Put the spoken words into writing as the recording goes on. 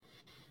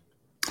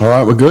All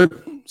right, we're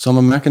good.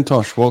 Summer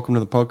McIntosh, welcome to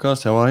the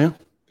podcast. How are you?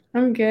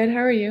 I'm good. How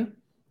are you?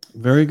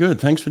 Very good.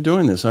 Thanks for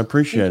doing this. I Thank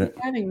appreciate you it.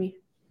 for having me.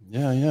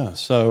 Yeah, yeah.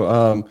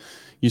 So,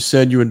 you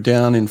said you were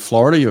down in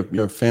Florida.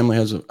 Your family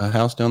has a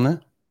house down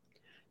there?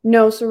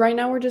 No, so right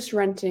now we're just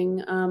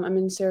renting. I'm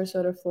in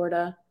Sarasota,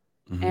 Florida,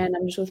 Hmm. and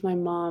I'm just with my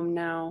mom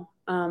now.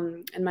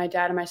 And my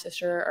dad and my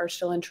sister are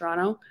still in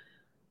Toronto.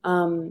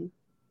 Um,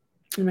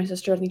 and my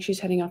sister, I think she's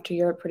heading off to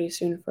Europe pretty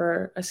soon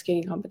for a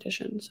skating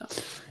competition. So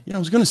Yeah, I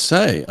was going to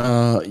say,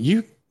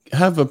 you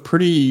have a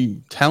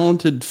pretty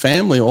talented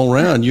family all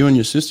around. You and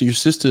your sister. Your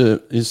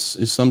sister is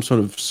some sort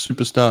of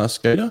superstar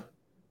skater.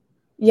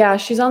 yeah,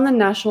 she's on the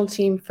national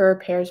team for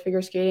pairs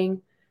figure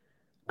skating.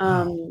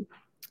 Wow. Um,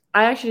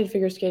 I actually did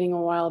figure skating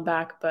a while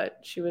back, but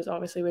she was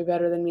obviously way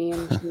better than me,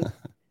 and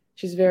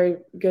she's very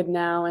good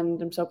now,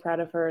 and I'm so proud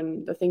of her.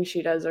 And the things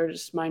she does are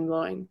just mind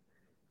blowing.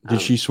 Did Um,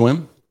 she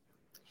swim?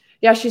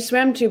 Yeah, she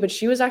swam too, but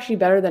she was actually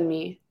better than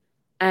me.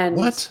 And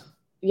What?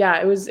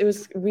 yeah, it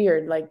was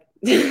weird, like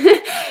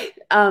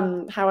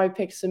how I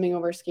picked swimming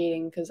over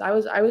skating because I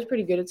was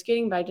pretty good at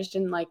skating, but I just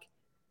didn't like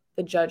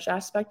the judge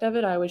aspect of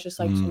it. I was just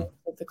like to Mm,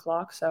 of the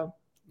clock, so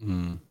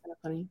mm. kind of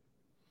funny.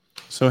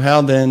 So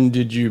how then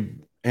did you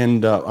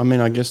end up? I mean,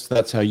 I guess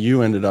that's how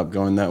you ended up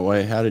going that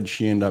way. How did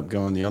she end up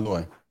going the other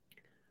way?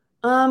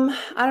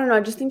 I don't know. I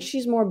just think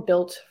she's more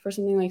built for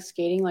something like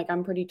skating. Like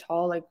I'm pretty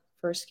tall, like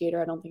for a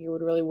skater, I don't think it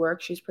would really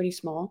work. She's pretty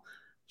small.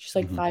 She's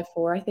like Hmm.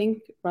 5'4", I think.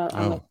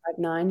 I'm like Oh,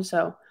 5'9",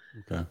 so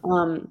okay.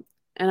 um,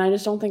 and I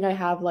just don't think I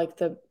have like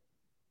the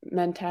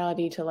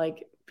mentality to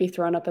like be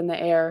thrown up in the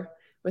air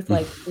with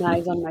like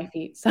knives on my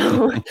feet. So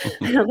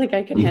I don't think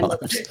I could handle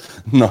Knives,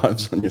 that.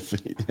 knives on your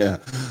feet. Yeah,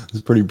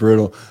 it's pretty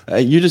brutal.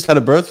 You just had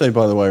a birthday,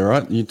 by the way,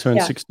 right? You turned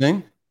Yeah.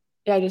 16?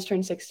 Yeah, I just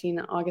turned 16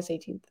 August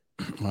 18th.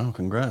 Wow,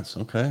 congrats.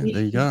 Okay,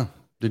 there you go.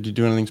 Did you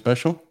do anything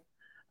special?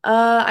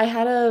 I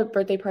had a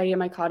birthday party at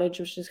my cottage,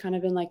 which has kind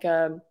of been like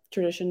a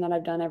tradition that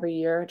I've done every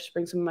year. Just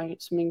bring some of my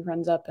swimming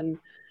friends up and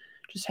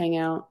just hang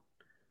out.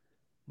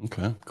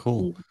 Okay,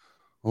 cool. Mm.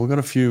 Well, we've got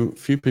a few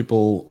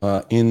people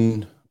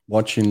in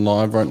watching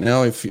live right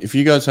now. If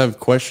you guys have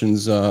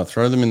questions,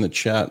 throw them in the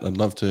chat. I'd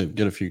love to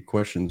get a few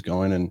questions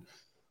going, and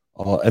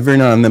every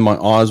now and then my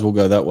eyes will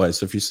go that way.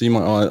 So if you see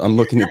my eye, I'm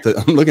looking at the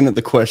I'm looking at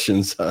the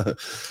questions.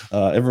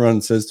 Everyone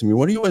says to me,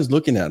 "What are you always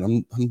looking at?"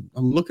 I'm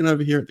looking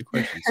over here at the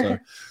questions. So,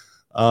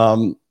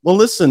 well,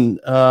 listen,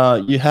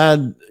 you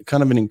had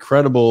kind of an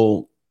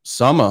incredible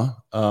summer.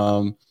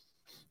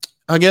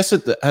 I guess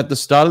at the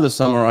start of the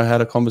summer, I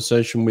had a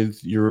conversation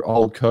with your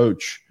old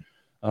coach,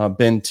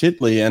 Ben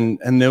Titley,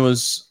 and there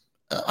was,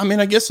 I mean,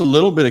 I guess a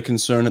little bit of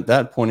concern at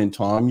that point in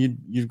time.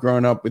 You'd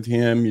grown up with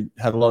him, you'd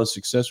had a lot of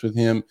success with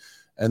him,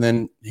 and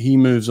then he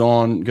moves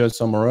on, goes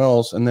somewhere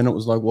else, and then it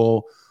was like,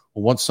 well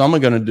what's Summer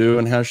going to do,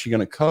 and how's she going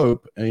to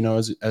cope? You know,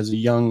 as a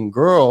young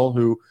girl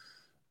who,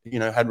 you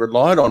know, had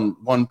relied on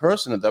one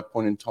person at that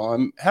point in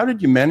time. How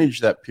did you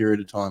manage that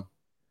period of time?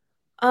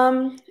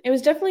 It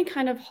was definitely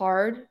kind of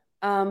hard,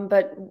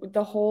 but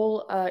the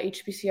whole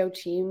HBCO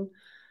team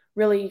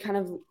really kind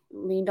of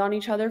leaned on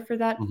each other for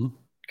that Hmm.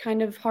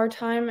 kind of hard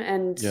time.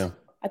 And Yeah.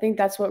 I think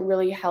that's what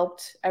really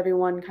helped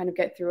everyone kind of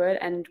get through it.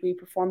 And we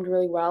performed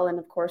really well. And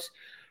of course,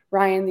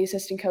 Ryan, the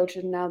assistant coach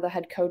and now the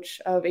head coach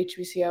of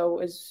HBCO,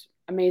 is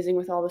amazing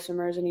with all the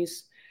swimmers. And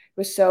he's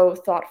was so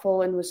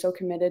thoughtful and was so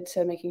committed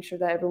to making sure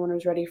that everyone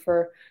was ready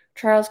for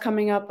trials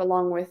coming up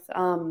along with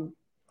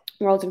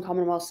Worlds and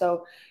Commonwealth.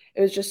 So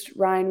it was just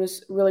Ryan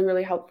was really,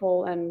 really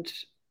helpful. And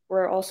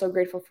we're also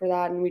grateful for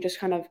that. And we just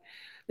kind of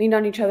leaned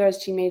on each other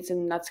as teammates,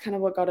 and that's kind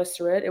of what got us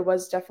through it. It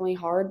was definitely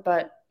hard,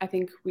 but I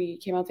think we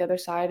came out the other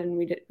side and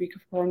we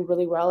performed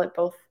really well at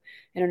both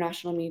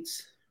international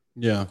meets.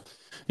 Yeah.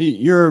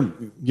 You're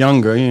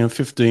younger, you know,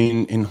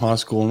 15 in high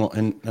school,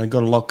 and I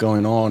got a lot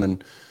going on.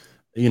 And,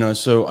 you know,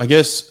 so I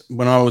guess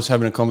when I was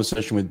having a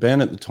conversation with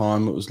Ben at the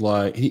time, it was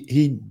like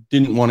he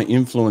didn't want to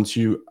influence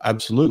you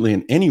absolutely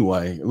in any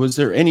way. Was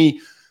there any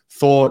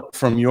thought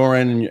from your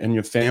end and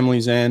your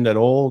family's end at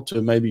all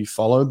to maybe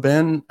follow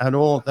Ben at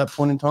all at that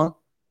point in time?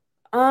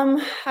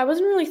 I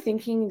wasn't really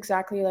thinking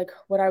exactly like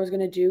what I was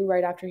gonna do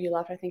right after he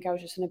left. I think I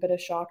was just in a bit of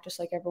shock, just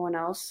like everyone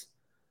else.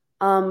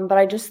 But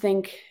I just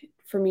think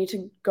for me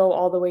to go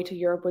all the way to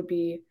Europe would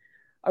be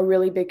a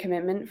really big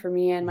commitment for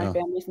me and my Yeah.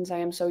 family since I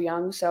am so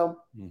young. So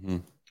Hmm.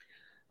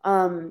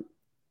 um,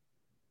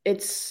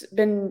 it's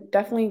been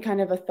definitely kind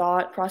of a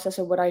thought process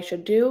of what I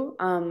should do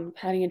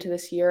heading into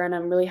this year. And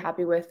I'm really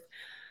happy with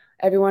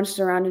everyone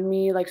surrounded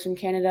me, like from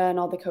Canada and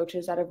all the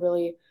coaches that have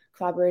really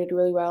collaborated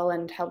really well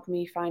and helped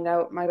me find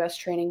out my best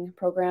training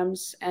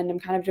programs. And I'm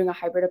kind of doing a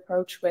hybrid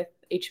approach with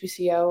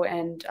HBCO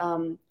and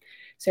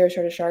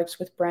Sarasota Sharks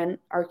with Brent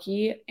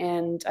Archie.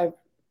 And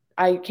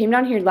I came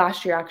down here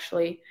last year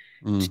actually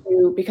Mm.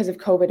 to because of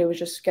COVID, it was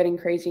just getting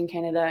crazy in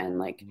Canada and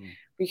like Mm.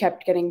 we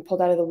kept getting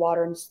pulled out of the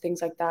water and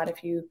things like that.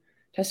 If you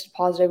tested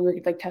positive, we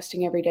were like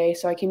testing every day.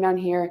 So I came down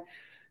here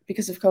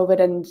because of COVID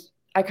and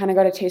I kind of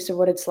got a taste of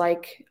what it's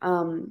like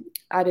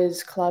at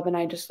his club, and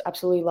I just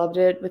absolutely loved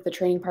it with the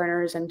training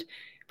partners and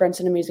Brent's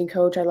an amazing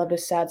coach. I love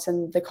his sets,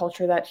 and the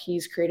culture that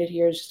he's created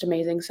here is just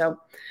amazing. So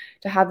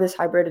to have this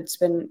hybrid, it's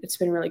been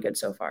really good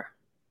so far.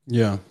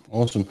 Yeah,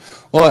 awesome.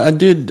 Well, I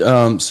did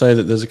say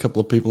that there's a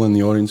couple of people in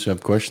the audience who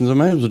have questions. I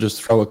may as well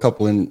just throw a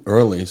couple in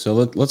early. So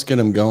let's get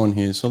them going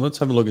here. So let's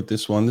have a look at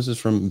this one. This is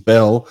from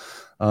Bell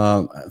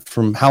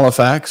from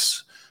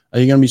Halifax. Are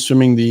you going to be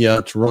swimming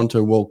the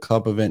Toronto World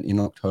Cup event in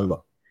October?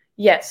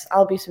 Yes,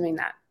 I'll be swimming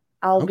that.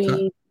 I'll Okay.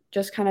 be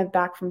just kind of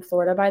back from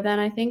Florida by then,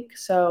 I think.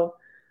 So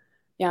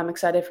yeah, I'm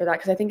excited for that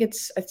because I think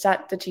it's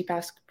at the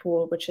TPAS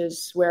pool, which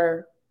is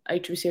where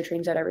HBCO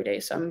trains at every day.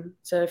 So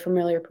it's a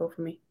familiar pool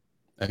for me.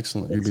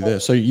 Excellent. You'll be there.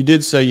 So you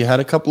did say you had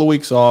a couple of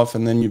weeks off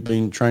and then you've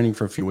been training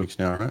for a few weeks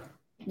now, right?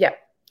 Yeah.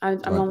 I'm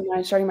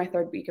Right. starting my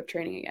 3rd week of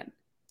training again.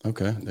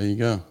 Okay, there you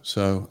go.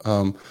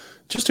 So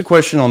just a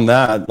question on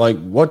that. Like,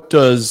 what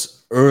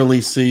does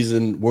early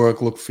season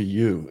work look for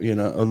you,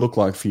 or look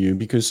like for you?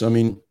 Because I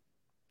mean,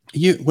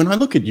 when I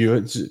look at you,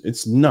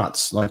 it's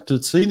nuts. Like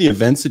to see the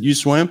events that you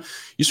swim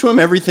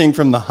everything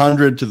from the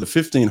 100 to the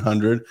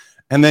 1500,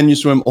 and then you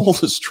swim all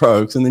the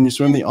strokes, and then you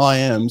swim the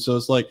IM. So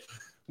it's like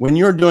when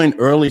you're doing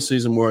early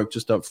season work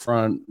just up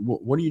front,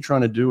 what are you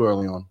trying to do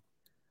early on?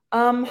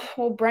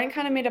 Well, Brent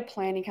kind of made a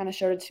plan. He kind of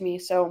showed it to me.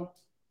 So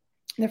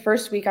the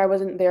first week I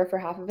wasn't there for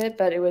half of it,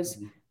 but it was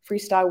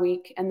freestyle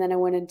week, and then I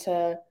went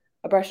into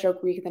a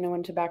breaststroke week, and then I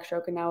went to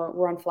backstroke, and now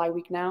we're on fly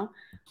week now.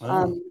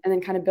 Oh, And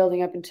then kind of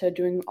building up into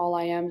doing all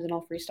IMs and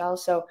all freestyle.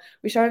 So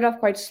we started off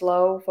quite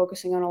slow,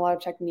 focusing on a lot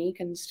of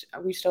technique, and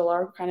we still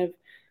are kind of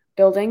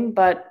building,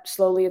 but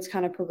slowly it's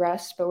kind of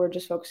progressed. But we're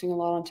just focusing a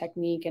lot on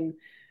technique and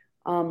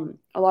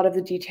a lot of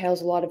the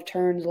details, a lot of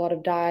turns, a lot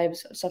of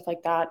dives, stuff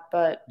like that.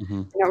 But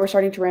hmm. we're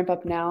starting to ramp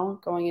up now,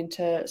 going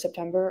into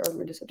September,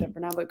 or into September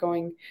now, but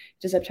going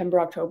to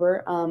September,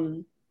 October.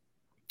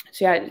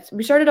 So yeah,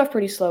 we started off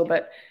pretty slow,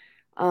 but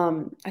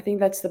I think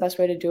that's the best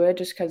way to do it,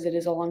 just because it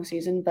is a long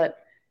season. But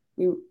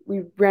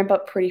we ramp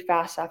up pretty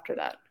fast after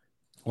that.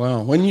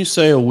 Wow. When you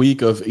say a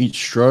week of each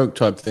stroke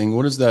type thing,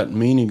 what does that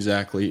mean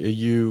exactly? Are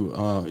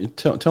you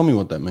tell me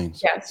what that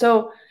means? Yeah,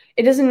 so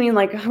it doesn't mean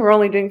like we're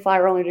only doing fly,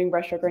 we're only doing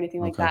breaststroke or anything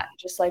like Okay. that.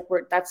 Just like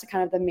that's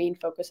kind of the main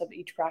focus of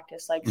each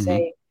practice. Like Hmm.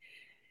 say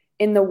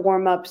in the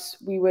warm-ups,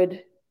 we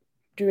would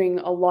doing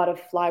a lot of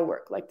fly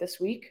work like this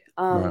week.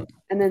 Right.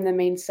 And then the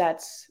main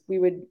sets, we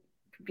would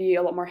be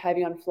a lot more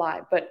heavy on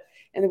fly. But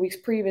in the weeks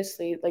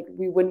previously, like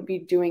we wouldn't be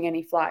doing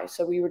any fly.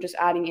 So we were just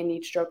adding in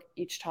each stroke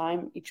each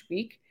time, each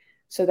week.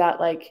 So that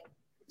like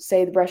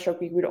say the breaststroke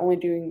week, we'd only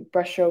doing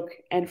breaststroke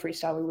and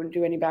freestyle. We wouldn't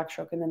do any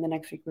backstroke. And then the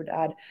next week we would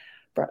add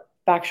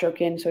backstroke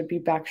in. So it'd be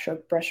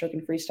backstroke, breaststroke,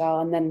 and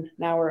freestyle. And then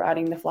now we're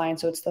adding the fly in.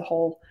 So it's the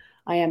whole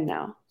IM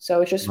now.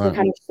 So it's just we're Right.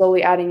 kind of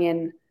slowly adding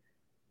in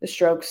the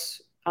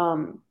strokes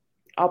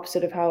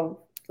opposite of how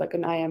like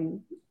an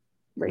IM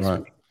race Right.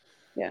 would be.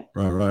 Yeah.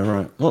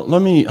 Right. Well,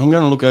 I'm going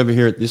to look over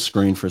here at this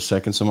screen for a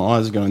second. So my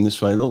eyes are going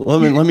this way.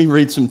 Let me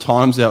read some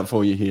times out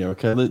for you here.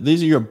 Okay.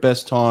 These are your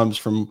best times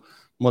from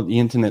what the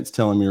internet's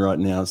telling me right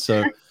now.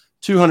 So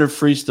 200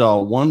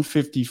 freestyle,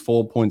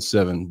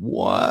 154.7.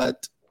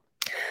 What?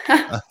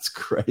 That's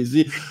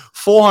crazy.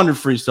 400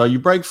 freestyle. You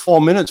break 4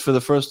 minutes for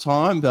the first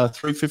time.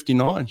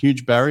 359.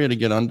 Huge barrier to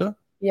get under.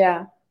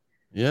 Yeah.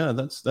 Yeah,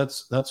 that's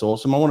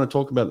awesome. I want to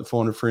talk about the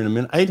 400 free in a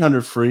minute.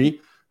 800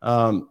 free,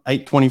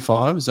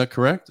 825. Is that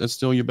correct? That's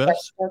still your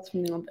best? That's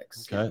from the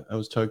Olympics. Okay, that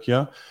was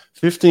Tokyo.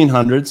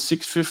 1500,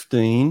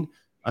 615.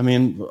 I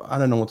mean, I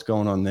don't know what's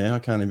going on there. I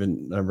can't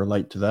even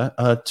relate to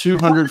that.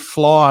 200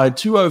 fly,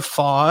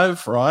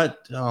 205, right?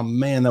 Oh,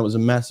 man, that was a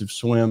massive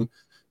swim.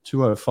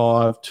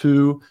 205,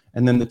 2.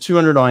 And then the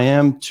 200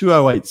 IM,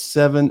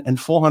 2087, and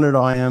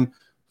 400 IM,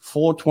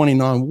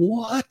 429.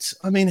 What?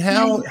 I mean,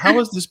 how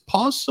is this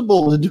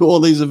possible to do all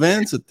these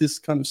events at this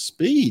kind of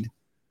speed?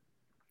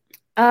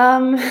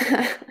 Um,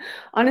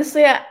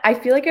 honestly, I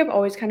feel like I've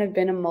always kind of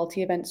been a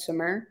multi-event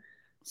swimmer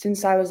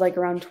since I was like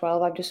around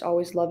 12. I've just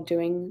always loved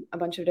doing a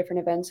bunch of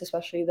different events,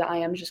 especially the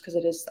IMs, just because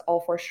it is all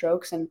 4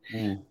 strokes. And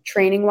Mm.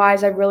 training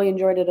wise, I've really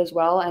enjoyed it as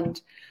well.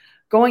 And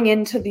going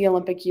into the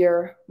Olympic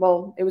year,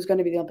 well, it was going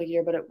to be the Olympic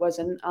year, but it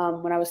wasn't.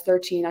 When I was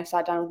 13, I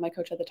sat down with my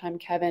coach at the time,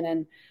 Kevin,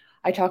 and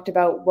I talked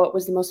about what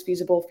was the most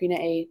feasible FINA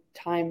A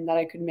time that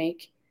I could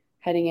make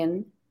heading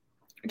in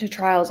to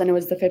trials, and it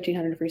was the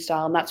 1500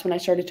 freestyle. And that's when I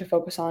started to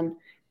focus on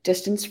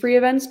distance free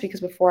events,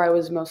 because before I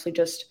was mostly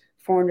just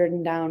 400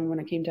 and down when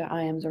it came to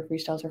IMs or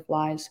freestyles or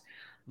flies.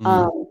 Mm.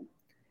 Um,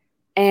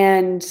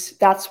 and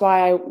that's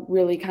why I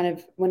really kind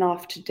of went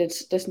off to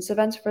distance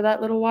events for that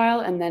little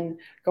while. And then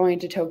going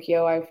to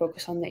Tokyo, I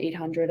focused on the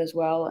 800 as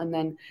well. And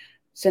then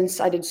since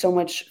I did so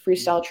much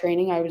freestyle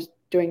training, I was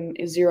doing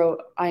zero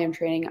IM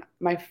training.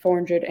 My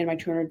 400 and my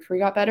 200 free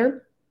got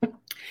better. And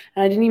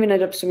I didn't even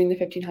end up swimming the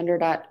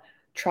 1500 at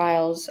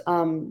trials,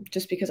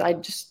 just because I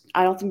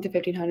don't think the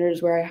 1500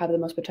 is where I have the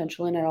most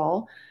potential in at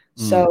all.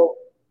 Mm. So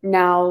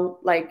now,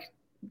 like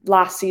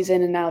last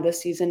season and now this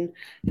season,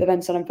 the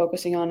events that I'm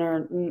focusing on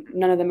are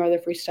none of them are the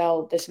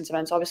freestyle distance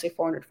events. Obviously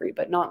 400 free,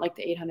 but not like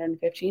the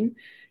 815,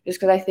 just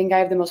because I think I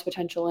have the most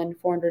potential in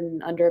 400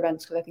 and under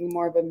events, because I think I'm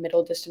more of a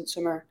middle distance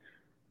swimmer.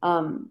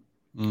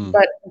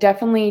 But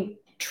definitely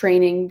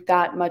training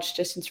that much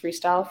distance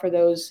freestyle for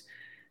those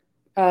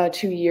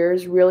 2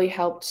 years really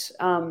helped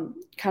kind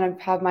of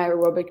have my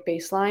aerobic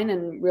baseline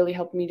and really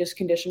helped me just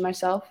condition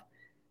myself,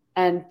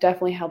 and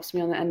definitely helps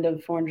me on the end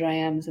of 400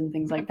 IMs and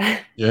things like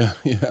that. Yeah,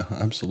 yeah,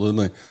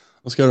 absolutely.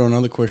 Let's go to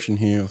another question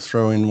here. I'll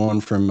throw in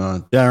one from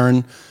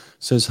Darren.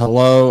 Says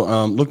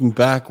hello. Looking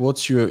back,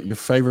 what's your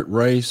favorite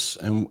race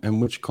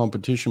and which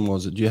competition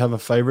was it? Do you have a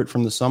favorite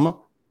from the summer?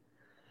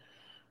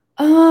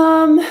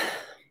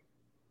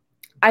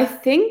 I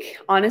think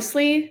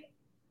honestly,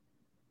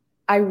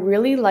 I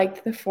really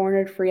liked the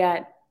 400 free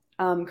at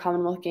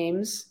Commonwealth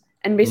Games,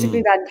 and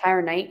basically that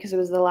entire night, because it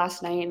was the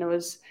last night and it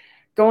was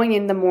going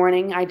in the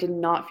morning. I did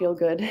not feel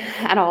good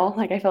at all.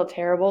 Like I felt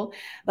terrible.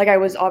 Like I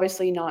was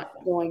obviously not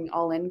going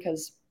all in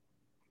because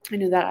I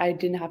knew that I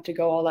didn't have to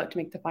go all out to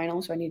make the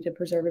final, so I needed to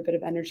preserve a bit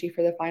of energy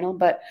for the final.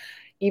 But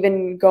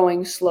even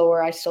going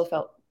slower, I still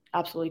felt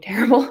absolutely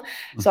terrible.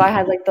 So I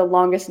had like the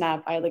longest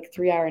nap. I had like a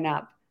 3-hour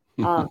nap.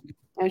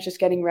 I was just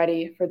getting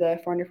ready for the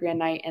 400 free at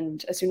night,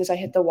 and as soon as I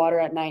hit the water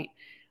at night,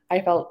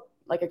 I felt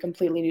like a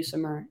completely new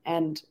swimmer,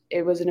 and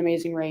it was an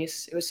amazing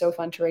race. It was so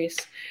fun to race.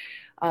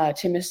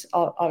 Timis,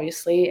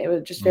 obviously, it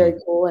was just very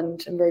cool,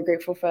 and I'm very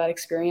grateful for that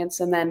experience.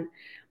 And then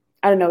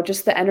I don't know,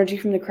 just the energy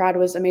from the crowd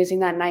was amazing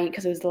that night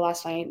because it was the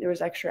last night. There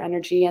was extra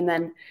energy, and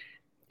then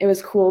it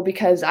was cool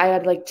because I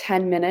had like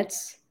 10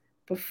 minutes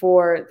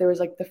before there was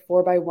like the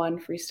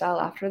 4x1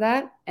 freestyle after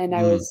that, and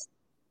I was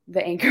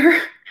the anchor.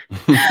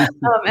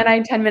 And I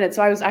had 10 minutes.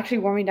 So I was actually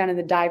warming down in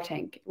the dive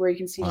tank where you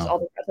can see just all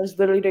the I was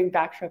literally doing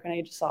backstroke, and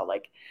I just saw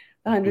like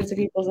the hundreds of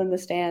people in the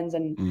stands,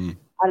 and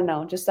I don't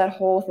know, just that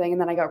whole thing.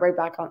 And then I got right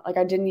back on, like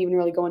I didn't even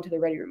really go into the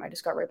ready room. I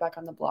just got right back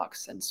on the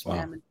blocks and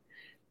swam. And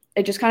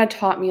it just kind of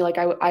taught me like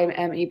I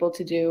am able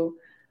to do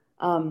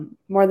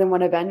more than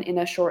one event in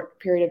a short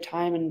period of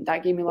time. And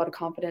that gave me a lot of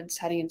confidence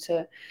heading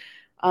into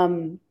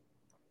the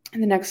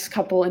next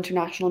couple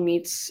international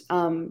meets.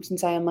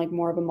 Since I am like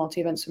more of a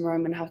multi-event swimmer,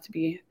 I'm going to have to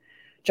be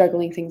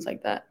juggling things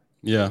like that.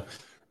 Yeah.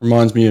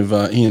 Reminds me of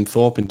Ian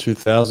Thorpe in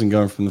 2000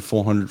 going from the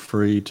 400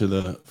 free to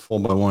the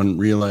 4x1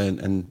 relay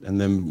and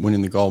then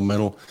winning the gold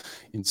medal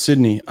in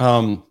Sydney.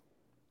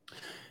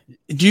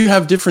 Do you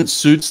have different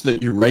suits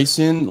that you race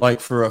in, like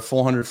for a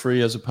 400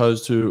 free as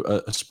opposed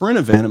to a sprint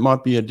event? It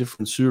might be a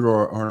different suit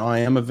or an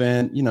IM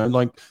event,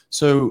 like,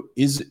 so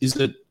does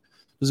it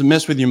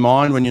mess with your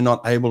mind when you're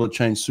not able to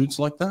change suits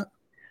like that?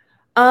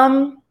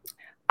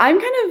 I'm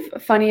kind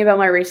of funny about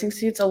my racing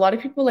suits. A lot of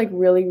people like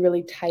really,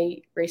 really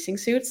tight racing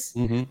suits.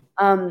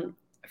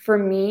 For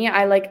me,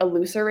 I like a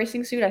looser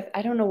racing suit.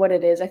 I don't know what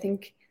it is. I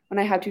think when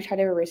I have too tight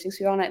of a racing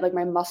suit on, it like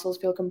my muscles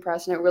feel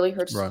compressed and it really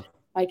hurts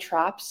my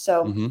traps.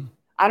 So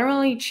I don't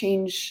really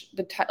change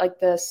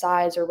the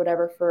size or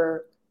whatever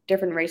for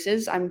different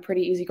races. I'm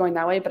pretty easygoing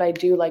that way, but I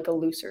do like a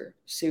looser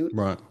suit.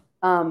 Right.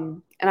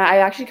 And I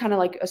actually kind of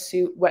like a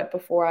suit wet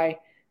before I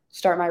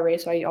start my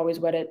race. So I always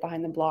wet it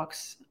behind the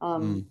blocks.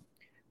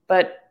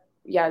 But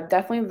yeah,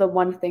 definitely the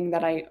one thing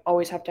that I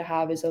always have to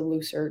have is a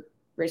looser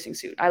racing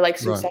suit. I like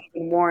suits that have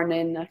been worn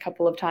in a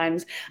couple of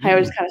times. I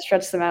always kind of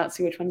stretch them out,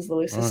 see which one's the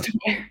loosest to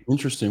wear.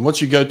 Interesting.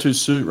 What's your go-to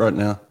suit right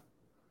now?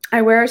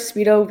 I wear a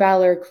Speedo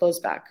Valor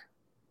closeback.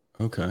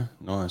 Okay,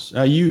 nice.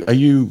 Are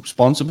you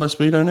sponsored by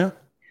Speedo now?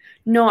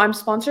 No, I'm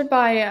sponsored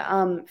by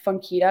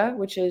Funkita,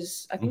 which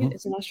is, I think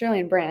it's an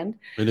Australian brand.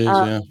 It is,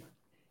 yeah.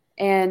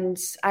 And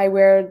I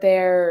wear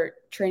their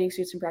training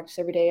suits in practice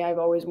every day. I've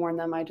always worn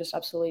them. I just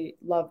absolutely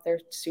love their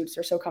suits.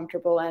 They're so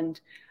comfortable. And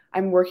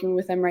I'm working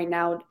with them right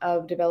now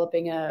of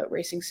developing a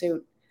racing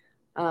suit.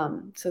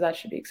 So that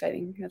should be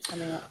exciting. That's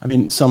coming up. I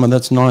mean,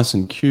 that's nice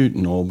and cute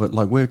and all, but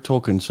like we're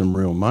talking some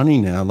real money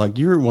now. Like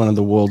you're one of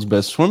the world's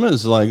best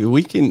swimmers. Like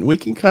we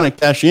can kind of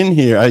cash in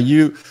here.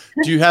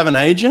 Do you have an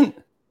agent?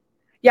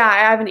 Yeah, I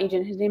have an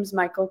agent. His name's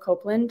Michael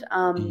Copeland.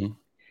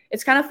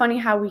 It's kind of funny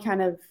how we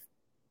kind of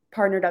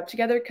partnered up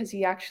together because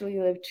he actually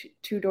lived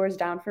two doors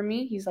down from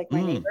me. He's like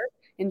my neighbor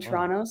in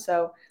Toronto.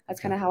 So that's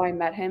kind of how I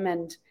met him.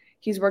 And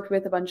he's worked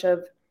with a bunch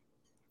of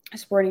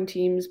sporting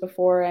teams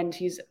before. And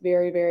he's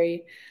very,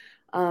 very,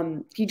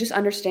 he just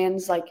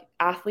understands like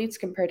athletes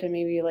compared to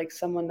maybe like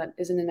someone that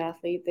isn't an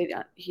athlete.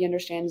 He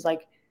understands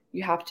like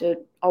you have to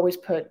always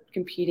put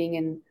competing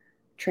and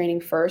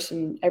training first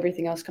and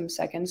everything else comes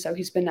second. So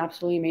he's been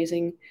absolutely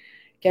amazing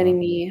getting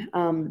me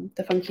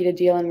the Funkita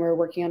deal, and we're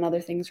working on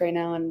other things right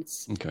now, and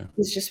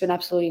it's just been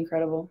absolutely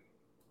incredible.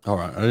 All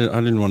right,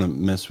 I didn't want to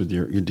mess with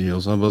your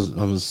deals. I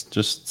was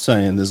just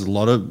saying there's a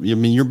lot of, I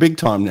mean, you're big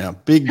time now,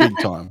 big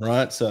time,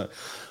 right? So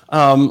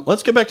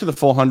let's go back to the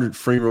 400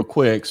 free real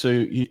quick.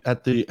 So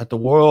at the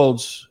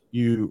Worlds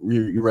you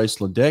race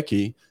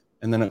Ledecky,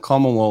 and then at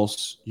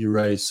Commonwealths you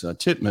race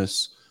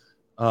Titmus.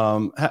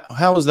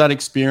 How was that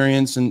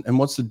experience, and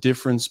what's the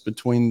difference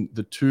between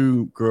the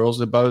two girls?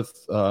 They're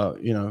both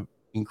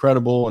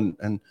incredible,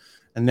 and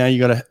now you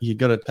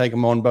gotta take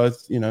them on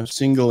both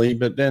singly,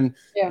 but then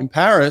in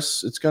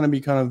Paris it's going to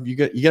be kind of you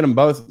get them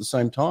both at the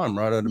same time,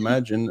 right? I'd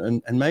imagine,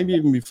 and maybe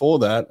even before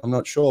that, I'm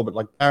not sure, but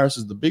like Paris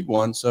is the big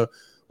one. So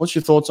what's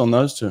your thoughts on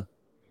those two?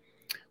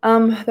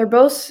 They're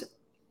both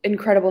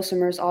incredible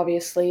swimmers,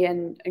 obviously,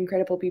 and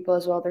incredible people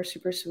as well. They're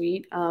super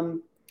sweet.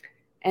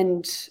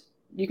 And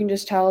you can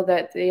just tell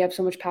that they have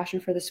so much passion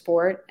for the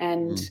sport.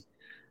 And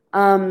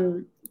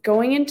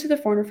going into the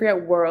 400 free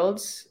at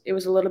Worlds, it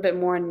was a little bit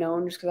more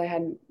unknown just because I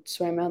hadn't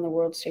swam on the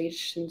world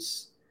stage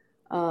since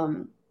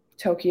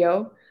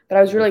Tokyo. But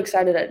I was really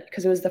excited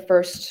because it was the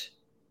first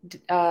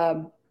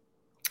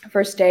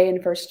day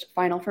and first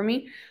final for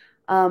me.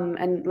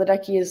 And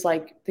Ledecky is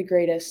like the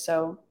greatest,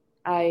 so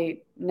I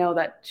know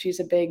that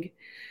she's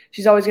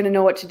always going to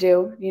know what to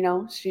do. You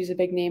know, she's a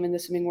big name in the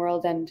swimming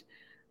world, and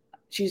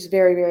she's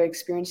very, very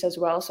experienced as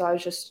well. So I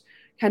was just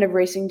kind of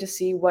racing to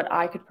see what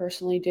I could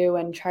personally do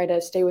and try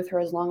to stay with her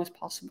as long as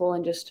possible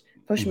and just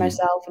push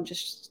myself and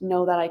just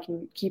know that I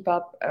can keep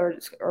up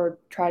or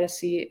try to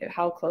see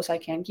how close I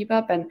can keep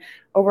up. And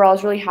overall, I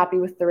was really happy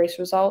with the race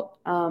result.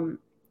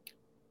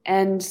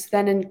 And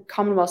then in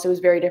Commonwealth, it was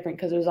very different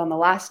because it was on the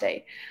last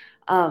day.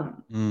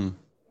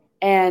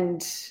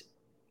 And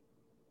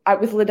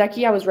with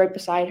Ledecky, I was right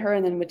beside her,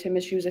 and then with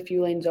Timmins, she was a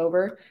few lanes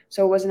over,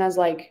 so it wasn't as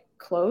like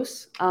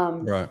close,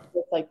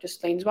 with, like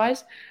just lanes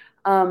wise.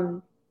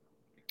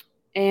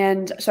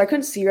 And so I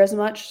couldn't see her as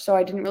much, so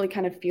I didn't really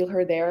kind of feel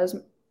her there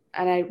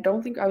and I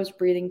don't think I was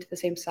breathing to the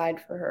same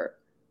side for her.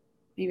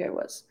 Maybe I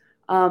was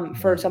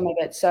for some of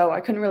it, so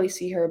I couldn't really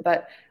see her,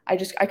 but I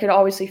could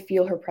obviously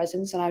feel her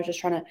presence, and I was just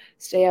trying to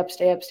stay up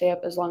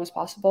as long as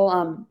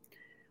possible.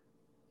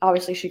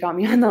 Obviously, she got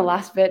me on the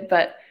last bit,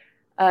 but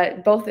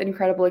both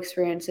incredible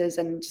experiences,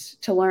 and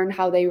to learn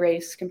how they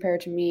race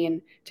compared to me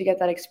and to get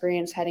that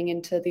experience heading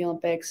into the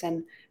Olympics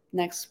and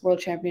next World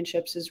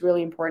Championships is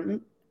really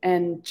important.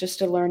 And just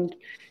to learn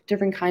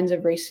different kinds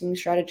of racing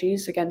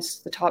strategies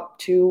against the top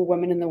 2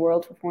 women in the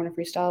world for 400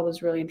 freestyle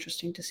was really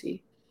interesting to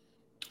see.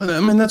 I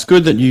mean, that's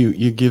good that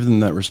you give them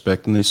that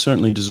respect, and they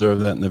certainly deserve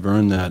that, and they've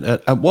earned that.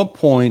 At what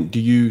point do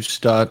you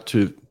start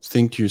to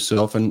think to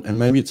yourself, and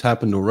maybe it's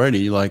happened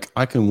already, like,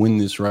 I can win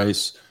this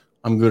race,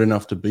 I'm good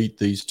enough to beat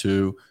these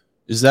two?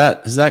 Has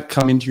that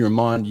come into your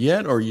mind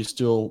yet, or are you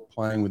still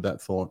playing with that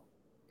thought?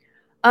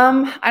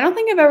 I don't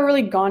think I've ever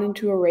really gone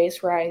into a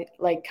race where I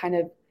like kind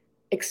of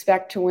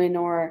expect to win,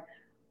 or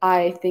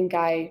I think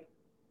I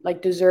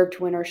like deserve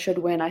to win or should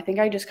win. I think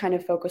I just kind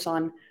of focus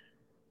on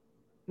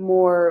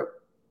more,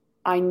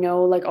 I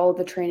know like all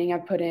the training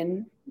I've put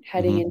in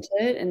heading into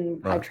it,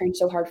 and I've trained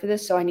so hard for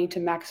this, so I need to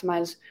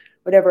maximize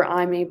whatever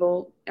I'm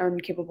able or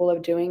capable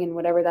of doing, and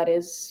whatever that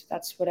is,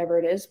 that's whatever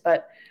it is.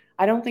 But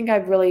I don't think I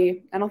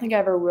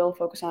ever will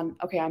focus on,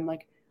 okay, I'm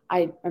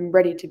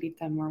ready to beat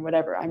them or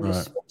whatever. I'm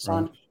just focused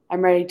on,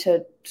 I'm ready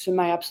to swim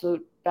my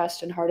absolute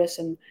best and hardest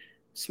and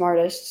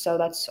smartest. So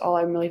that's all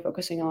I'm really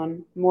focusing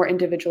on, more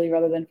individually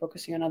rather than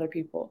focusing on other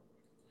people.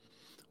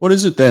 What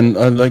is it then,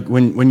 like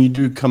when you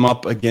do come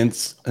up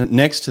against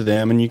next to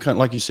them, and you can't,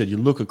 like you said, you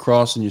look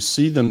across and you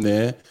see them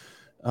there?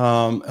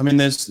 I mean,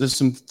 there's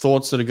some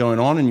thoughts that are going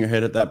on in your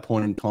head at that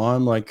point in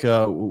time. Like,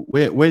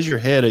 where's your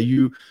head? Are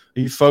you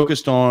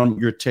focused on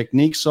your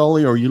technique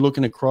solely, or are you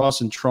looking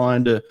across and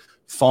trying to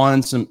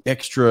find some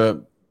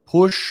extra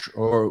push,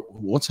 or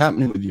what's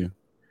happening with you?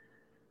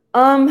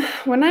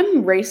 When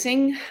I'm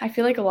racing, I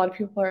feel like a lot of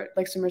people are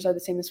like swimmers are the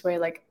same this way.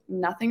 Like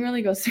nothing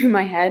really goes through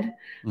my head.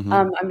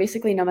 I'm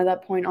basically numb at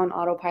that point on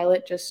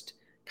autopilot, just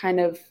kind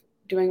of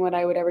doing what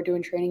I would ever do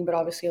in training, but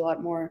obviously a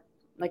lot more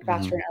like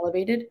faster and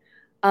elevated.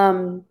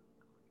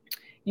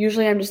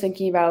 Usually I'm just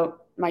thinking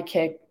about my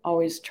kick,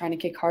 always trying to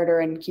kick harder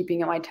and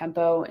keeping up my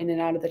tempo in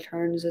and out of the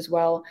turns as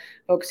well,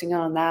 focusing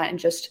on that and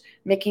just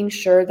making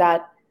sure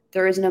that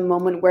there isn't a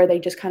moment where they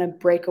just kind of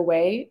break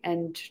away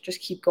and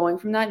just keep going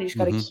from that. You just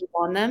got to keep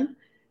on them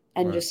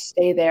and just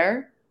stay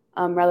there,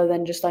 rather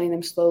than just letting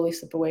them slowly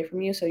slip away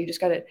from you. So you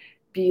just got to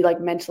be like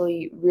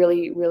mentally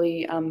really,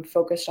 really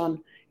focused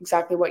on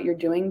exactly what you're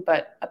doing,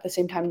 but at the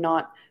same time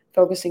not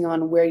focusing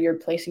on where you're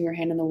placing your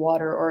hand in the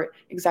water or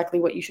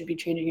exactly what you should be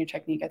changing your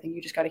technique. I think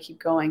you just got to keep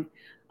going,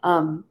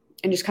 and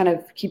just kind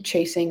of keep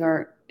chasing,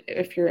 or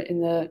if you're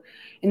in the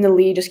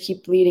lead, just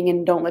keep leading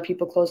and don't let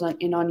people close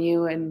in on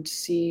you, and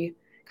see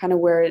kind of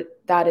where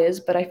that is.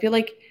 But I feel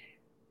like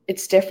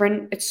it's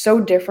different. It's so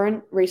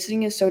different.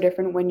 Racing is so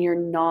different when you're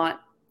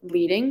not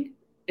leading.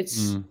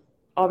 It's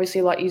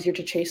obviously a lot easier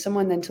to chase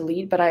someone than to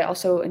lead, but I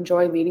also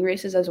enjoy leading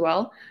races as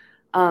well.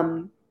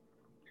 And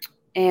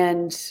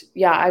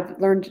yeah, I've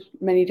learned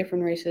many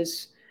different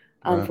races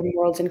from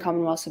Worlds and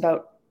Commonwealths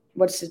about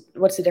what's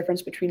the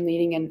difference between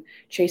leading and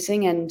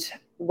chasing, and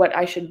what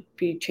I should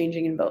be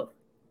changing in both.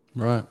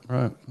 Right.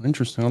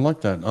 Interesting. I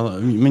like that. I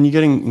mean, you're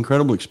getting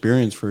incredible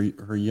experience for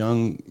a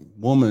young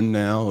woman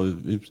now,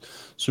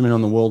 swimming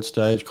on the world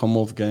stage,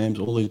 Commonwealth Games,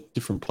 all these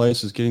different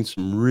places, getting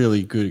some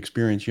really good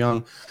experience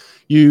young.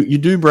 You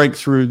do break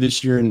through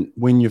this year and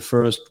win your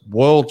first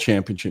world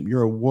championship.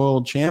 You're a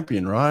world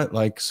champion, right?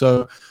 Like,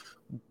 so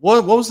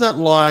what was that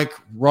like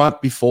right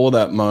before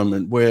that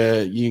moment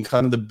where you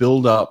kind of the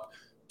build up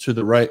to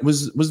the race?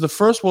 Was the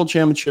first world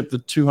championship the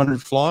 200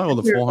 fly or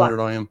the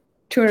 400 IM?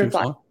 200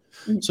 fly.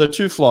 So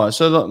 2 fly.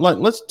 So like,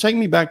 let's take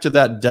me back to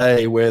that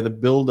day where the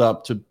build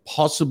up to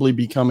possibly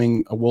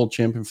becoming a world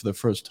champion for the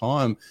first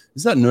time.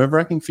 Is that nerve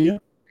wracking for you?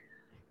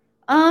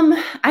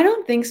 I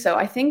don't think so.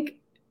 I think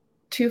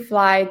to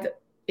fly,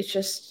 it's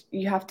just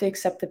you have to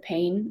accept the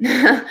pain,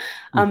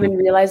 and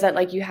realize that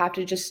like you have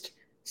to just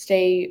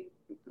stay,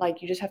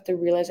 like you just have to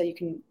realize that you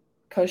can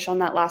push on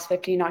that last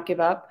 50, not give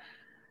up.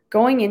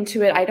 Going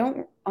into it, I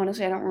don't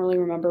really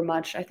remember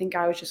much. I think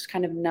I was just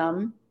kind of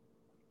numb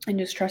and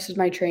just trusted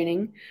my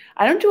training.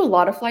 I don't do a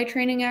lot of fly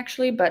training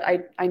actually, but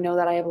I know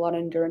that I have a lot of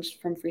endurance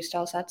from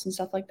freestyle sets and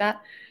stuff like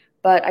that.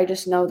 But I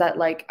just know that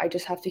like I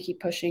just have to keep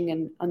pushing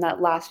and on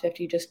that last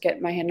 50, just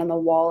get my hand on the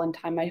wall and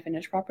time my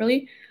finish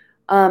properly.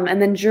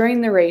 And then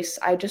during the race,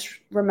 I just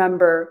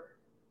remember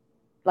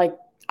like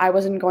I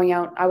wasn't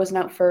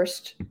out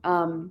first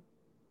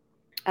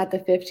at the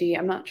 50.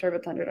 I'm not sure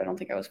about the 100. I don't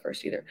think I was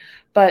first either.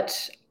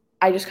 But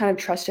I just kind of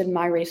trusted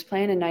my race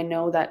plan, and I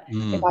know that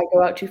if I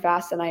go out too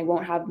fast, then I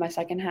won't have my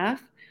second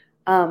half.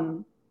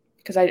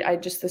 Because I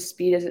just the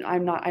speed isn't.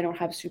 I'm not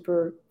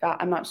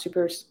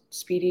super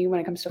speedy when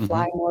it comes to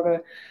fly. I'm more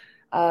of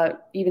a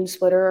even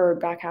splitter or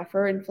back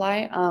halfer in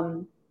fly.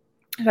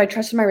 So I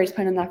trusted my race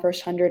plan in that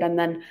first 100, and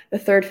then the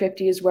third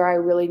 50 is where I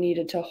really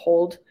needed to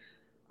hold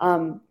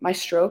my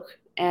stroke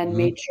and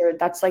made sure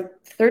that's like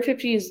third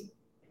 50 is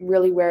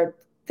really where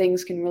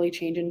things can really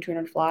change in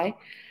 200 fly.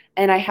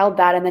 And I held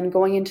that. And then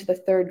going into the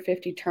third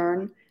 50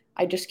 turn,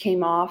 I just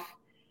came off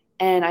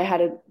and I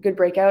had a good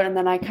breakout. And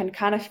then I can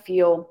kind of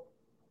feel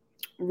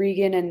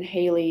Regan and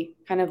Haley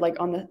kind of like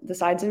on the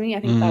sides of me.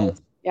 I think that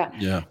was,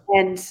 yeah.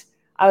 And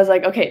I was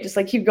like, okay, just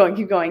like keep going.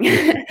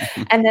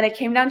 And then it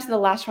came down to the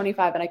last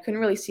 25 and I couldn't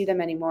really see them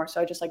anymore. So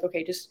I just like,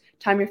 okay, just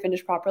time your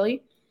finish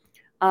properly.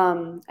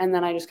 And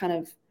then I just kind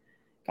of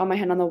got my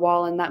hand on the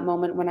wall. In that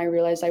moment when I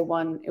realized I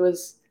won, it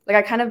was like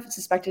I kind of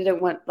suspected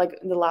it went like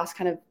in the last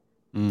kind of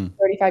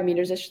 35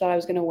 meters-ish that I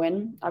was going to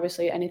win.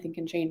 Obviously, anything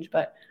can change,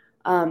 but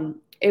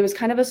it was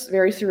kind of a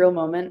very surreal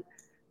moment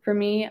for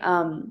me,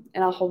 and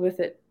I'll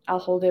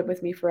hold it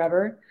with me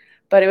forever.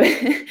 But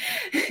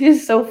it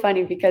was so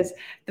funny because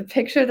the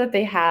picture that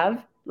they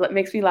have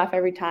makes me laugh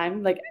every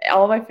time. Like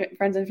all of my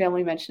friends and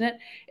family mention it.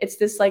 It's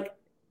this like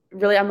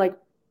really, I'm like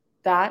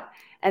that.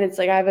 And it's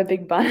like I have a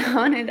big bun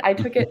on it. I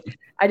took it.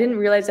 I didn't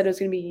realize that it was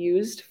going to be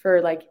used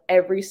for like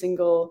every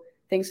single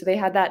thing. So they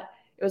had that.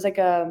 It was like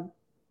a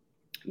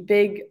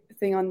big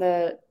thing on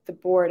the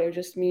board. It was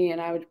just me,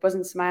 and I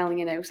wasn't smiling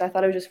in it because I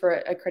thought it was just for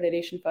an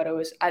accreditation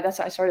photo. That's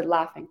why I started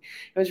laughing.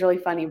 It was really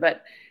funny,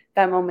 but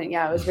that moment,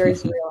 yeah, it was very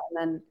surreal. And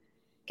then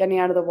getting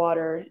out of the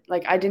water,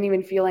 like I didn't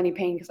even feel any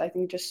pain because I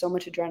think just so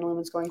much adrenaline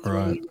was going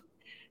through me.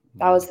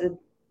 That was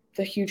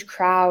the huge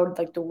crowd,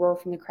 like the roar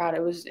from the crowd.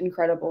 It was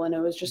incredible, and it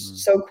was just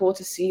so cool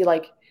to see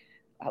like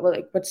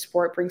what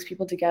sport brings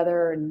people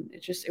together, and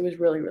it was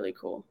really, really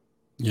cool.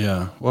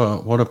 Yeah,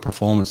 well, what a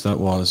performance that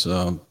was.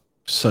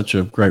 Such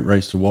a great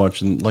race to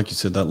watch, and like you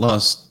said, that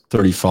last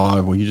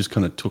 35 where you just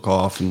kind of took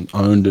off and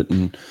owned it,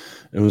 and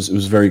it was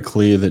very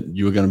clear that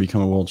you were going to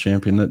become a world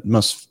champion. That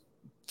must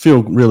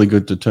feel really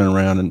good to turn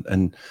around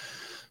and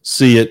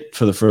see it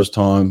for the first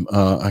time.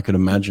 I could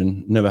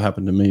imagine. Never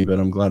happened to me, but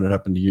I'm glad it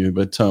happened to you.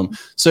 But so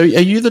are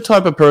you the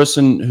type of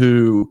person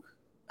who,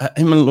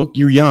 I mean, look,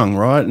 you're young,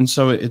 right? And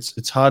so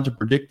it's hard to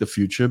predict the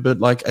future, but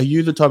like, are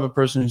you the type of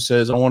person who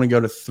says, I want to go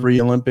to 3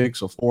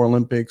 Olympics or 4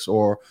 Olympics?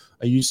 Or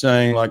are you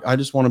saying like, I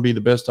just want to be the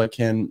best I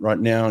can right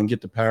now and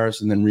get to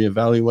Paris and then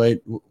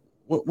reevaluate?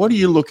 What do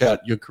you look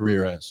at your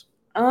career as?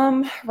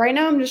 Right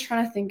now I'm just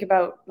trying to think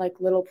about like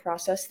little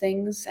process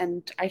things,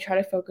 and I try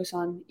to focus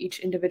on each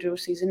individual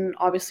season.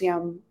 Obviously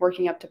I'm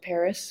working up to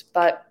Paris,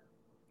 but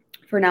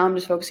for now, I'm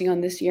just focusing on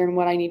this year and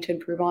what I need to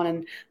improve on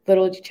and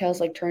little details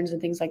like turns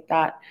and things like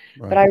that.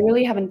 Right. But I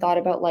really haven't thought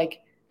about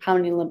like how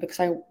many Olympics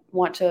I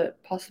want to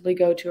possibly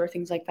go to or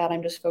things like that.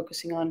 I'm just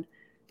focusing on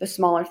the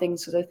smaller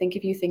things because I think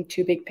if you think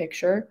too big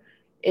picture,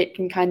 it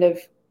can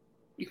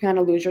you kind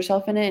of lose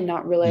yourself in it and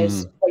not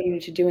realize what you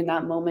need to do in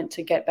that moment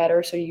to get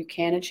better so you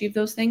can achieve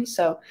those things.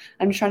 So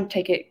I'm just trying to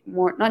take it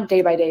more, not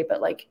day by day, but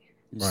like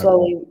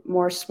slowly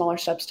more smaller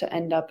steps to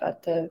end up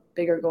at the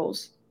bigger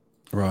goals.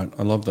 Right.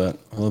 I love that.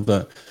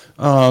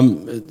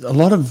 A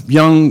lot of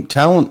young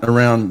talent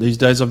around these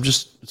days. I've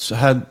just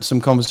had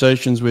some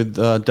conversations with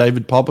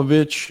David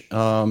Popovich.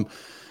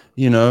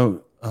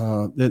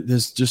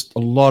 There's just a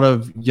lot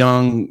of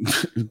young,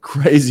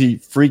 crazy,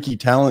 freaky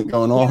talent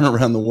going on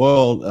around the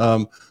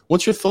world.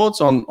 What's your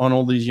thoughts on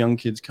all these young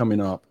kids coming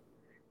up?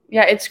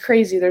 Yeah, it's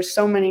crazy. There's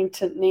so many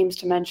names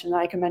to mention that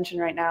I can mention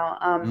right now.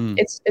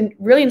 It's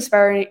really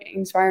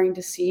inspiring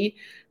to see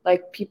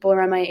like people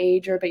around my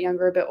age or a bit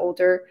younger, a bit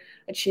older,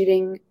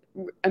 achieving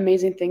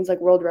amazing things like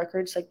world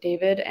records like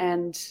David.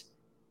 And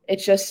it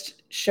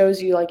just shows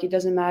you like it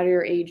doesn't matter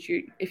your age.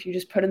 If you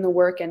just put in the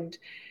work and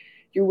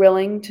you're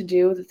willing to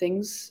do the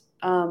things,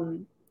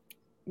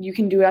 you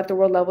can do it at the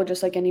world level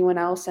just like anyone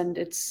else. And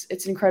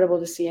it's incredible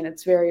to see, and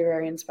it's very,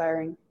 very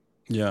inspiring.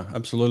 Yeah,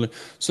 absolutely.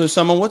 So,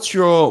 Summer, what's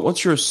your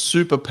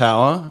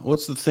superpower?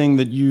 What's the thing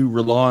that you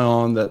rely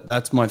on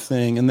that's my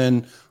thing? And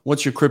then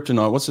what's your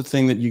kryptonite? What's the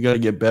thing that you got to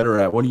get better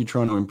at? What are you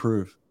trying to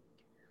improve?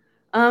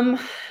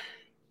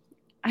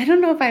 I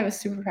don't know if I have a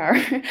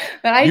superpower,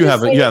 but you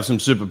have some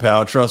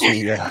superpower. Trust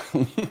me. Yeah.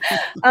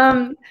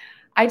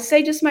 I'd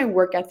say just my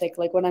work ethic,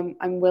 like what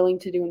I'm willing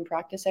to do in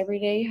practice every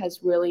day, has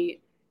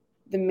really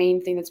the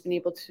main thing that's been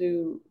able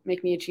to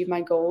make me achieve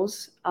my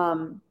goals.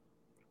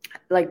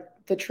 Like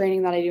the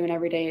training that I do in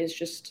every day is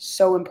just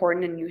so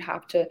important, and you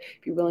have to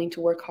be willing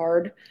to work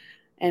hard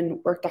and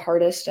work the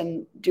hardest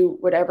and do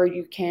whatever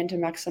you can to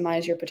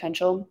maximize your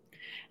potential.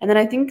 And then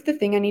I think the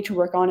thing I need to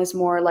work on is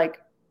more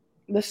like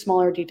the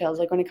smaller details.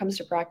 Like when it comes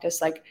to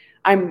practice, like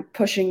I'm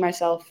pushing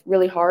myself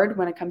really hard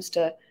when it comes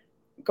to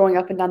going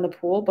up and down the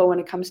pool, but when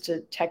it comes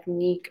to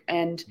technique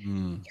and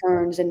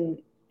turns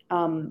and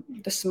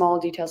the small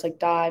details like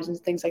dives and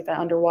things like that,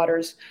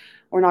 underwaters,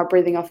 or not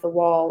breathing off the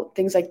wall,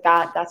 things like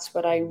that, that's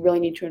what I really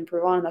need to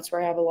improve on. And that's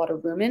where I have a lot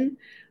of room in.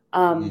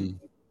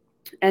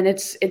 And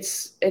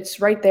it's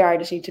right there. I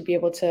just need to be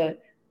able to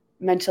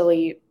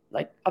mentally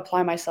like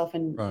apply myself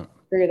and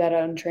figure that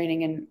out in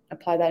training and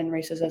apply that in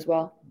races as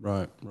well.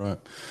 Right.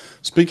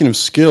 Speaking of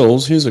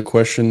skills, here's a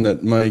question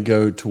that may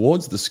go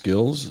towards the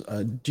skills.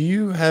 Do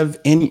you have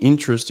any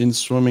interest in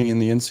swimming in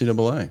the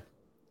NCAA?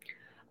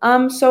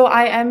 So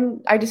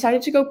I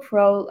decided to go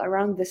pro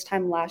around this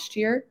time last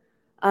year.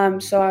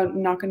 So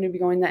I'm not going to be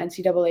going the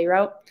NCAA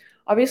route.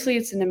 Obviously,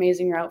 it's an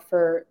amazing route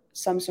for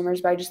some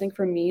swimmers, but I just think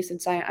for me,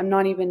 since I'm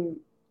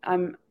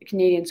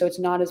Canadian, so it's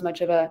not as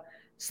much of a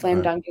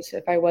slam dunk as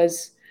if I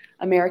was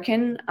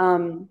American.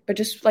 But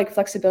just like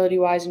flexibility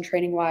wise and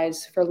training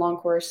wise for long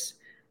course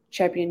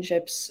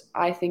championships,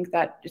 I think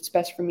that it's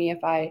best for me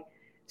if I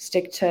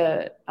stick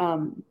to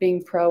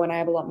being pro and I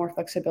have a lot more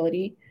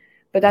flexibility.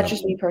 But that's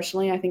just me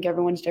personally. I think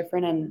everyone's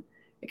different, and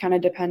it kind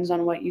of depends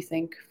on what you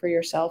think for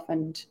yourself.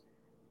 And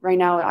right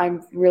now,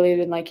 I've really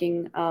been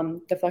liking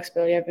the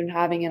flexibility I've been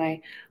having, and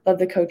I love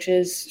the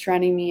coaches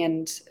surrounding me,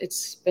 and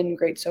it's been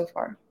great so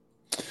far.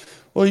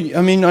 Well,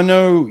 I mean, I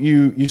know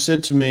you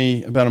said to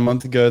me about a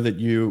month ago that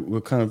you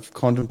were kind of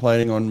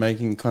contemplating on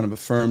making kind of a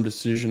firm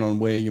decision on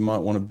where you might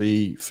want to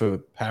be for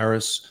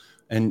Paris,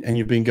 and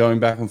you've been going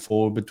back and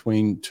forward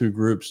between two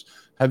groups.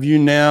 Have you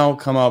now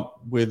come up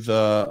with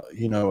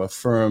a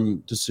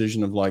firm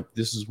decision of like,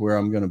 this is where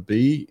I'm going to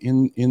be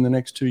in the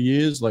next 2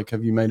 years? Like,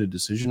 have you made a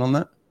decision on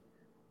that?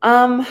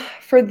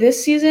 For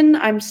this season,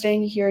 I'm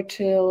staying here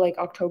till like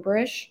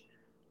October-ish,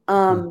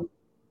 for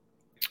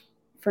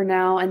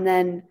now, and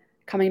then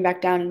coming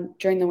back down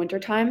during the winter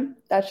time.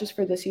 That's just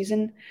for this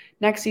season.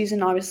 Next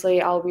season,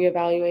 obviously, I'll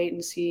reevaluate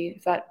and see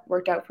if that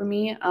worked out for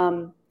me.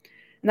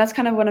 And that's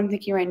kind of what I'm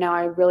thinking right now.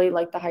 I really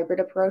like the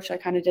hybrid approach. I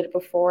kind of did it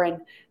before,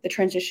 and the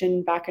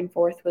transition back and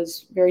forth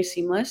was very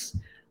seamless.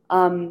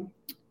 And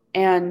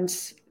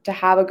to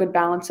have a good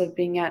balance of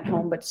being at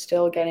home but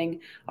still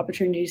getting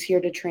opportunities here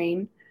to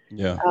train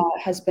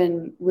has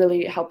been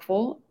really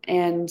helpful.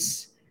 And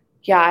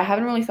yeah, I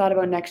haven't really thought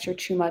about next year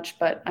too much,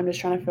 but I'm just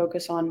trying to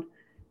focus on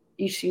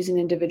each season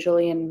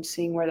individually and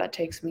seeing where that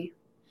takes me.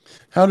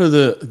 How do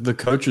the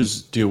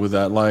coaches deal with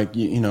that? Like,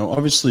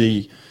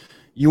 obviously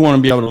you want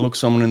to be able to look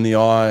someone in the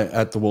eye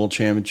at the World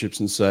Championships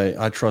and say,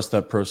 I trust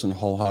that person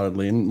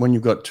wholeheartedly. And when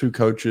you've got two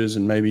coaches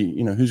and maybe,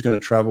 who's going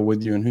to travel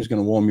with you and who's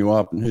going to warm you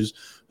up and who's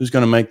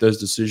going to make those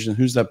decisions,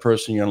 who's that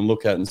person you're going to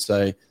look at and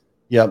say,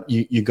 yeah,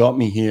 you got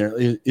me here.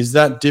 Is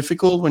that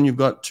difficult when you've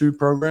got two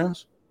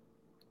programs?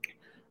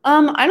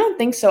 I don't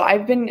think so.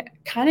 I've been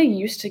kind of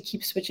used to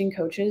keep switching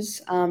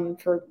coaches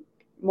for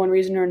one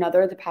reason or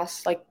another the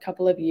past like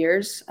couple of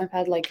years. I've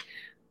had like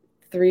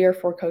 3 or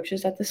 4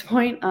 coaches at this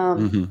point.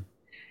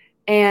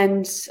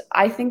 And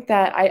I think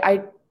that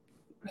I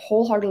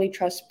wholeheartedly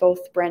trust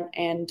both Brent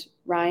and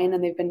Ryan,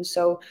 and they've been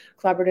so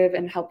collaborative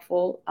and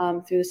helpful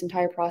through this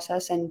entire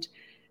process. And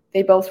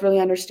they both really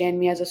understand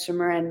me as a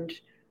swimmer and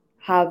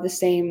have the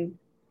same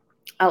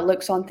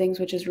outlooks on things,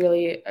 which is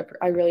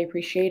I really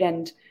appreciate.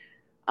 And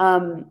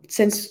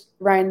since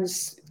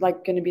Ryan's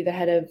like going to be the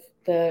head of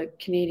the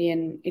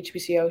Canadian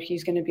HBCO,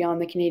 he's going to be on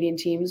the Canadian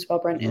teams while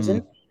Brent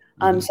isn't.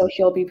 So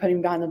he'll be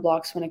putting behind the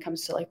blocks when it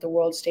comes to like the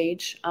world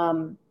stage.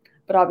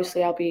 But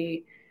obviously I'll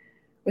be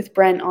with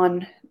Brent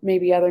on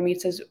maybe other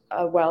meets as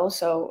well.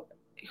 So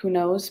who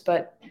knows,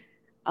 but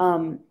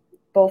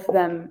both of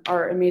them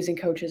are amazing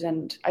coaches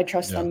and I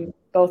trust them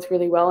both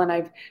really well. And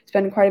I've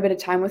spent quite a bit of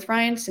time with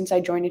Ryan since I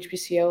joined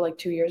HBCO like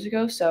 2 years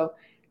ago. So,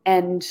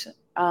 and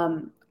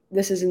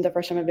this isn't the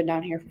first time I've been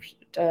down here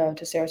to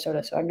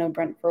Sarasota. So I've known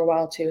Brent for a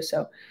while too.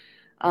 So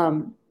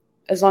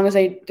as long as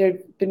they've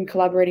been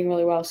collaborating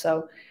really well.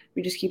 So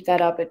we just keep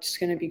that up. It's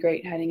going to be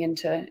great heading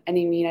into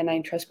any meet, and I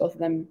trust both of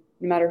them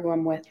no matter who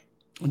I'm with.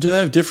 Do they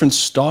have different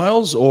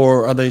styles,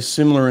 or are they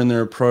similar in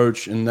their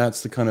approach? And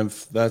that's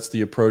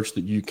the approach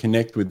that you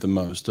connect with the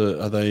most.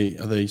 Are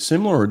they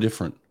similar or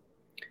different?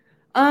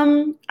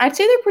 I'd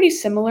say they're pretty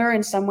similar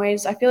in some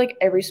ways. I feel like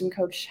every swim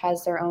coach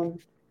has their own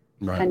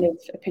kind of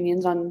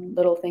opinions on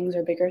little things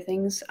or bigger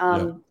things.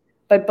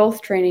 But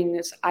both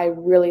trainings I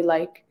really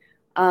like.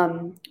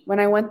 When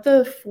I went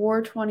the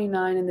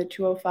 429 and the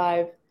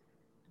 205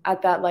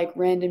 at that like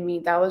random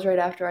meet, that was right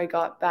after I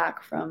got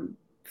back from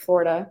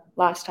Florida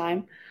last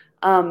time.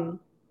 And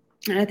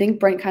I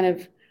think Brent kind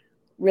of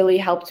really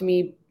helped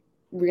me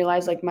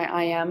realize like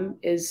my IM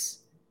is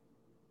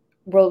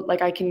world,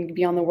 like I can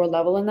be on the world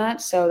level in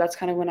that. So that's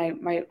kind of when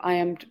I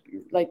am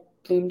like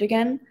bloomed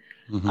again.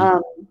 Mm-hmm.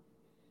 Um,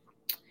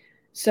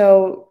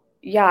 so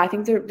yeah, I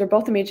think they're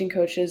both amazing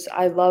coaches.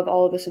 I love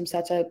all of the sim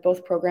sets.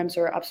 Both programs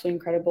are absolutely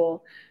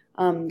incredible.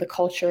 The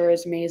culture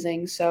is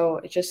amazing. So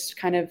it's just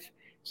kind of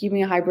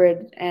keeping a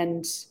hybrid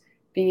and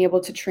being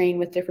able to train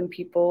with different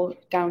people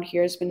down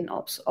here has been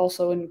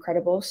also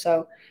incredible.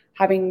 So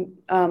having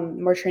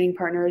more training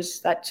partners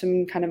that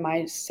swim kind of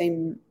my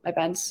same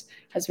events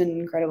has been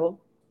incredible.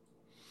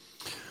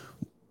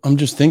 I'm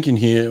just thinking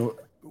here,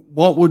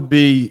 what would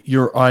be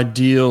your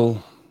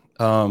ideal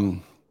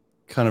kind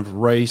of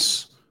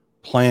race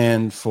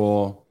plan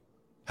for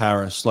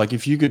Paris? Like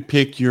if you could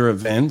pick your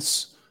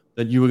events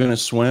that you were going to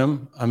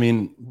swim, I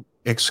mean,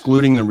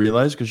 excluding the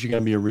relays, because you're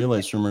going to be a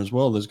relay swimmer as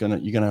well. You're going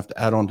to have to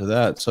add on to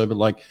that. So, but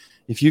like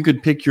if you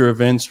could pick your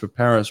events for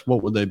Paris,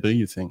 what would they be,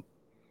 you think?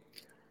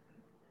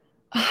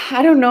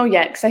 I don't know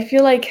yet because I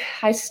feel like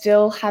I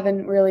still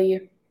haven't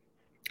really.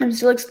 I'm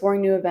still exploring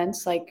new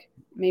events. Like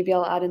maybe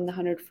I'll add in the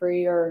 100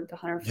 free or the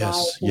 100 fly,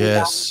 Yes, like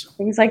yes,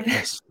 things like that.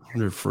 yes.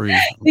 100 free. I'm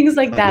Things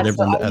like trying to get that.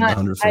 So everyone to I'm add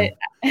the not. 100 free.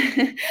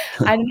 I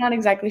I'm not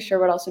exactly sure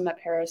what else in at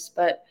Paris,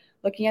 but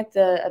looking at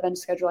the event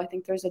schedule, I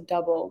think there's a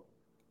double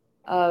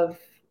of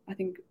I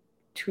think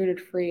 200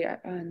 free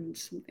and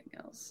something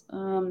else.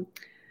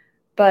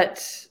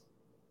 But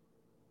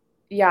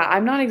yeah,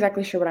 I'm not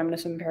exactly sure what I'm going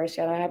to swim in Paris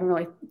yet. I haven't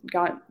really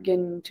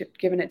given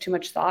it too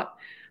much thought.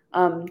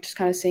 Just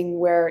kind of seeing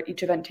where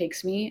each event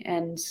takes me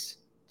and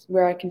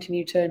where I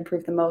continue to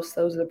improve the most.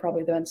 Those are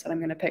probably the events that I'm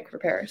going to pick for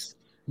Paris.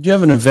 Do you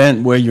have an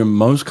event where you're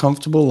most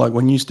comfortable? Like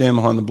when you stand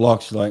behind the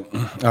blocks, you're like,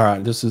 all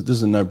right, this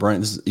is a no brainer.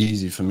 This is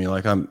easy for me.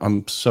 Like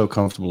I'm so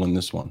comfortable in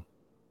this one.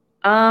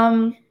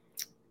 Um,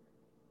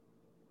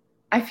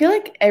 I feel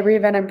like every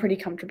event I'm pretty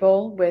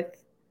comfortable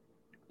with,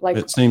 like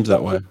It seems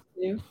that what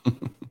way. to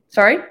do.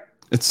 Sorry.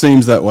 It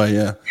seems that way,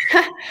 yeah.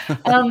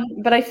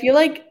 But I feel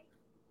like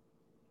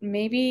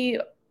maybe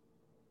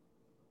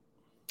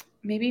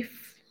maybe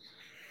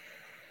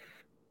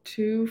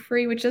two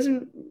free, which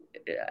doesn't.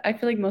 I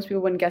feel like most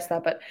people wouldn't guess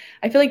that, but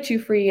I feel like two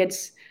free.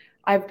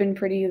 I've been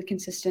pretty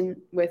consistent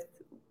with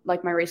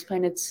like my race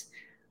plan. It's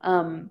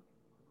um,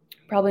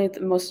 probably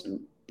the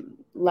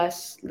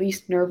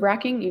least nerve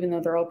wracking, even though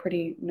they're all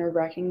pretty nerve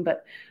wracking.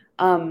 But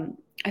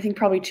I think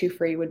probably two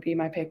free would be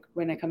my pick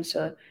when it comes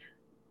to.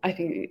 I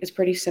think it's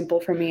pretty simple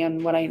for me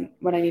on what I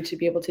need to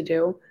be able to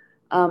do.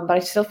 But I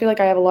still feel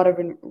like I have a lot of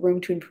room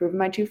to improve in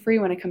my two free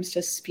when it comes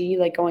to speed,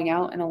 like going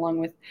out and along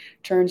with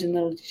turns and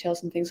little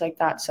details and things like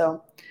that.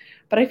 So,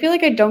 but I feel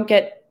like I don't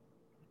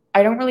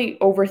really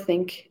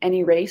overthink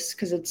any race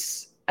because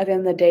it's at the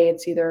end of the day,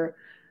 it's either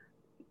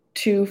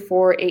 2,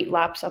 4, 8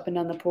 laps up and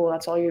down the pool.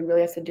 That's all you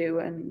really have to do.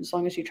 And as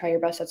long as you try your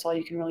best, that's all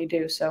you can really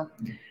do. So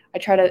I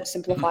try to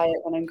simplify it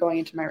when I'm going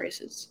into my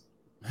races.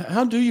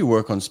 How do you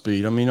work on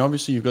speed? I mean,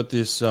 obviously you've got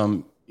this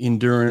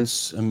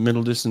endurance and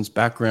middle distance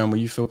background where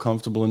you feel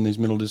comfortable in these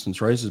middle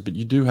distance races, but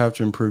you do have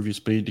to improve your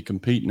speed to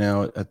compete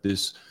now at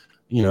this,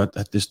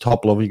 at this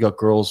top level. You got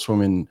girls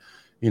swimming,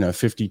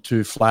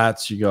 52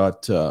 flats. You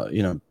got,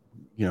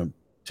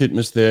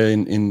 Titmus there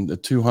in the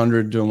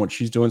 200 doing what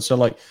she's doing. So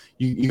like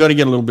you got to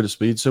get a little bit of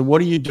speed. So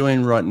what are you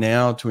doing right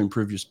now to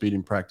improve your speed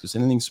in practice?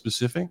 Anything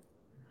specific?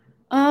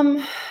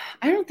 Um,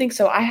 I don't think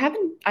so. I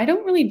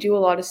don't really do a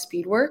lot of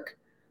speed work.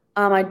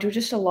 I do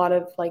just a lot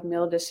of like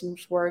middle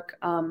distance work,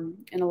 and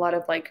a lot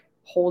of like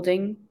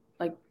holding,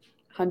 like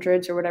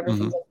hundreds or whatever, Hmm.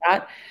 things like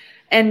that.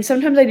 And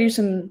sometimes I do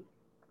some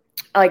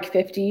like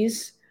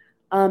 50s.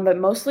 But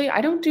mostly I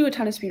don't do a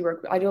ton of speed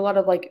work. I do a lot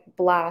of like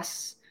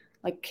blasts,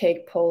 like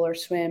kick, pull, or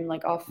swim,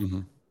 like off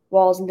Hmm.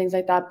 walls and things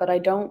like that. But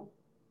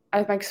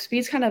my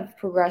speeds kind of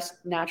progress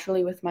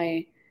naturally with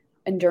my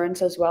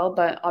endurance as well.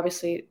 But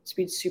obviously,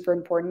 speed's super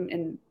important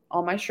in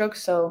all my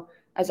strokes. So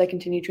as I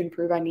continue to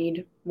improve, I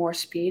need more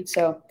speed.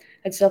 So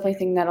that's definitely a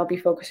thing that I'll be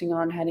focusing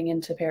on heading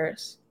into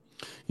Paris.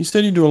 You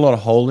said you do a lot of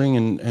holding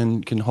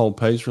and can hold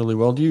pace really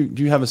well. Do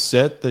you have a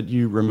set that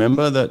you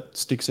remember that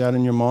sticks out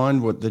in your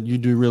mind, what that you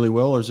do really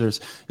well, or is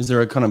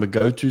there a kind of a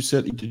go-to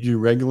set that you do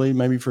regularly,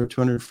 maybe for a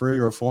 200 free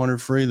or a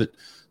 400 free that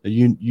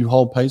you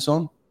hold pace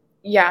on?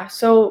 Yeah.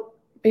 So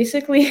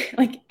basically,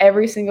 like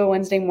every single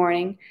Wednesday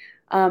morning,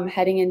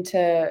 heading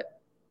into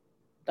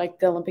like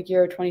the Olympic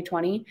year of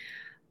 2020,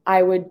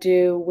 I would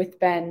do with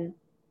Ben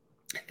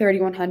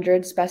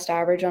 3100s best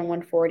average on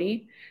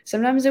 140.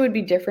 Sometimes it would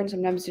be different.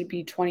 Sometimes it'd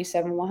be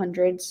 27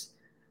 100s.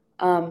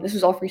 This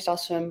was all freestyle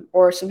swim,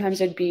 or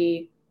sometimes it'd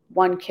be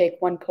one kick,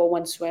 one pull,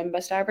 one swim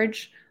best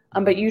average.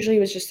 But usually it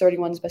was just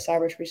 31's best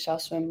average freestyle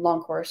swim,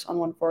 long course on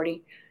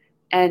 140.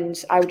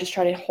 And I would just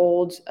try to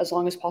hold as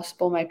long as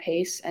possible my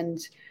pace and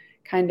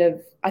kind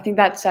of I think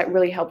that set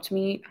really helped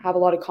me have a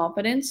lot of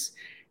confidence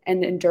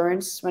and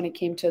endurance when it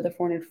came to the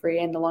 400 free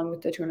and along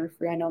with the 200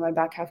 free. I know my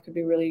back half could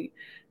be really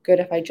good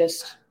if I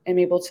just am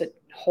able to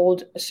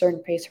hold a certain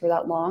pace for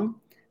that long.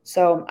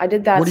 So I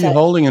did that What are you set.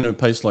 holding in a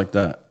pace like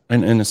that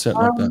and in a set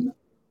like that? Um,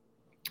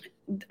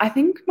 I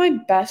think my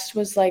best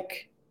was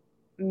like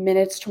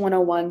minutes to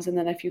 101s and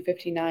then a few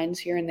 59s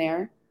here and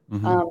there.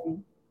 Hmm.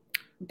 Um,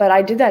 But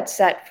I did that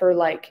set for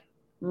like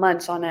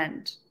months on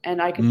end,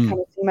 and I could Mm. kind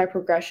of see my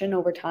progression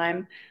over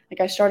time. Like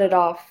I started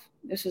off,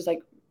 this was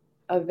like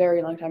a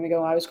very long time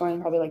ago. I was going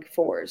probably like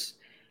fours.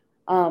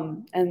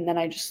 And then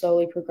I just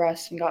slowly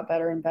progressed and got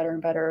better and better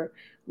and better,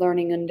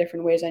 learning in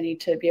different ways I need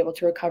to be able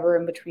to recover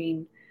in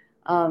between,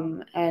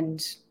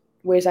 and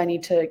ways I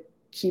need to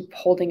keep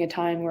holding a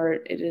time where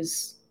it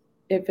is,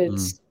 if Mm.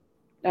 it's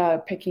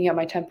picking up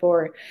my tempo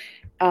or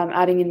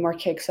adding in more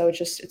kicks. So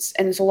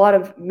it's a lot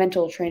of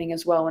mental training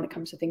as well when it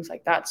comes to things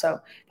like that. So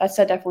that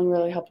set definitely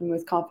really helped me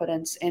with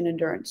confidence and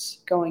endurance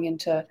going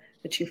into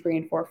the 2 free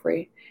and 4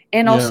 free.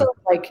 And Yeah. also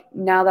like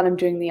now that I'm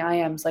doing the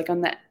IMs, like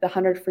on the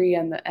 100 free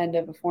and the end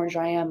of a 400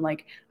 IM,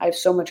 like I have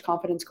so much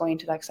confidence going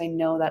into that because I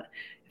know that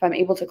if I'm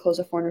able to close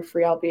a 400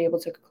 free, I'll be able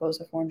to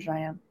close a 400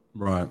 IM.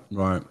 Right.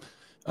 Right.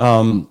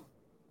 Um,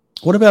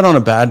 what about on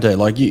a bad day?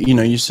 Like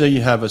you say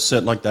you have a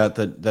set like that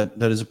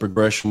is a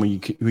progression where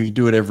you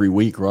do it every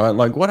week, right?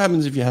 Like what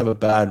happens if you have a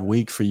bad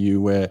week for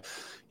you where,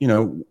 you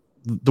know,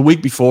 the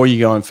week before you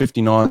go on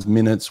 59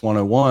 minutes,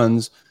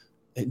 101s.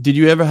 Did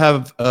you ever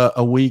have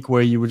a week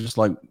where you were just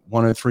like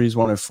 103s,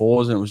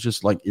 104s, and it was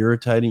just like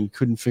irritating? You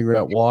couldn't figure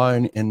out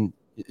why. And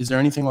is there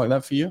anything like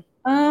that for you?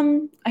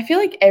 I feel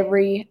like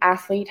every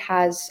athlete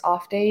has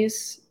off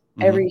days.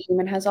 Hmm. Every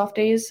human has off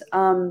days.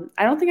 I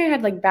don't think I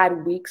had like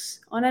bad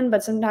weeks on end,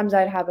 but sometimes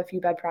I'd have a few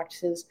bad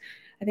practices.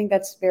 I think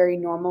that's very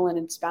normal and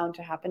it's bound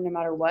to happen no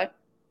matter what.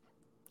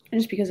 And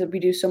just because we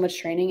do so much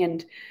training,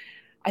 and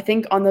I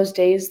think on those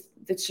days,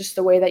 it's just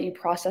the way that you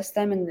process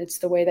them and it's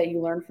the way that you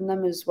learn from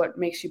them is what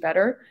makes you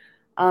better.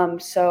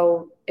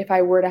 So if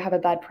I were to have a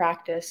bad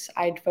practice,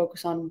 I'd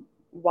focus on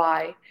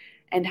why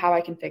and how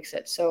I can fix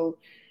it. So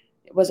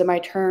was it my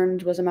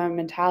turns? Was it my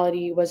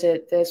mentality? Was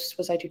it this?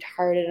 Was I too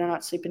tired? Did I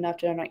not sleep enough?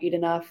 Did I not eat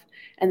enough?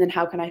 And then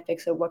how can I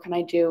fix it? What can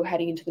I do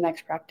heading into the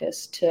next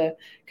practice to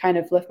kind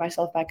of lift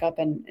myself back up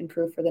and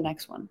improve for the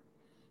next one?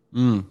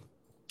 Mm.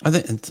 I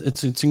think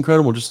it's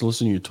incredible just to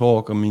listen to you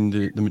talk. I mean,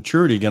 the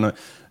maturity again.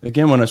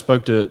 Again, when I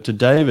spoke to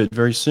David,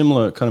 very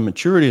similar kind of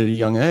maturity at a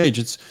young age.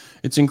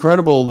 It's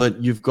incredible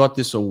that you've got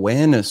this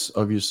awareness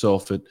of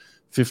yourself at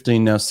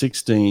 15, now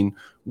 16,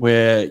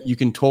 where you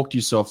can talk to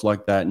yourself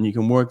like that and you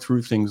can work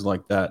through things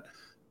like that.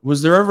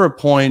 Was there ever a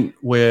point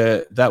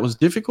where that was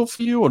difficult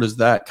for you, or does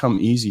that come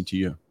easy to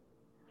you?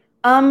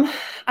 Um,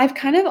 I've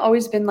kind of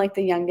always been like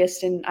the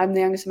youngest, and I'm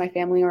the youngest in my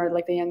family, or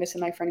like the youngest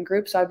in my friend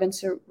group. So I've been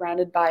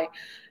surrounded by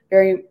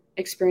very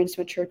experienced,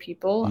 mature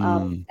people.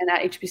 Mm. And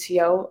at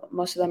HBCO,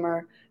 most of them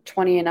are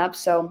 20 and up.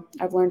 So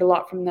I've learned a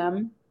lot from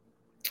them.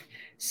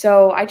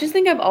 So I just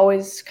think I've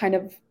always kind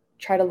of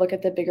tried to look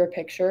at the bigger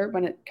picture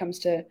when it comes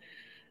to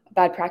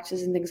bad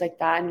practices and things like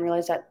that, and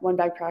realize that one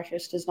bad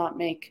practice does not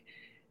make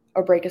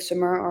or break a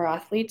swimmer or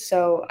athlete.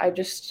 So I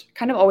just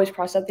kind of always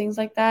process things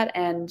like that.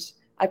 And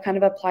I've kind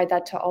of applied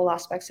that to all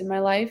aspects in my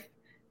life.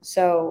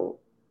 So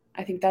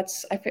I think I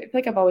feel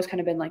like I've always kind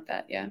of been like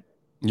that. Yeah.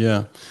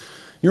 Yeah.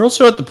 You're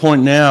also at the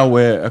point now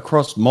where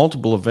across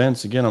multiple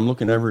events, again, I'm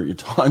looking over at your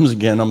times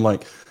again. I'm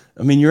like,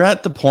 I mean, you're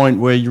at the point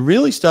where you're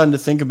really starting to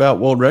think about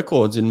world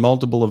records in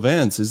multiple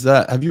events.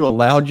 Have you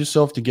allowed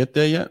yourself to get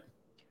there yet?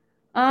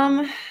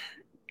 Um,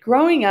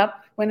 Growing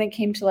up, when it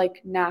came to like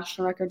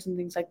national records and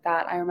things like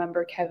that, I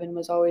remember Kevin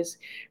was always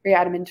very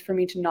adamant for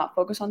me to not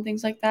focus on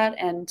things like that.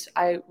 And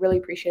I really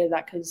appreciated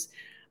that because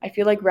I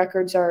feel like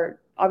records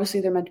are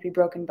obviously they're meant to be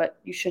broken, but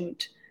you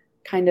shouldn't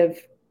kind of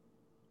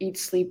eat,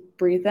 sleep,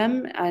 breathe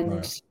them, and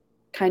Right.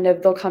 kind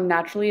of they'll come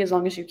naturally as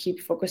long as you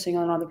keep focusing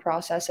on the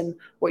process and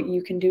what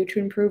you can do to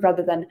improve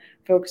rather than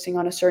focusing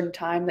on a certain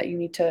time that you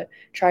need to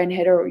try and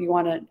hit or what you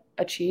want to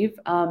achieve.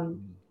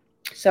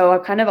 So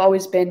I've kind of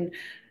always been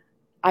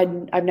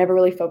I've never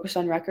really focused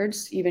on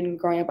records, even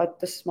growing up at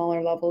the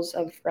smaller levels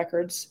of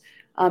records.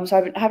 So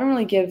I haven't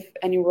really give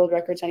any world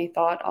records any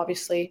thought.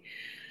 Obviously,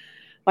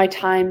 my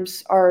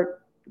times are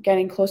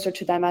getting closer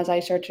to them as I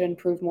start to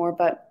improve more,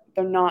 but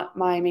they're not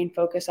my main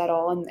focus at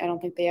all, and I don't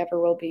think they ever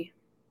will be.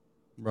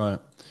 Right.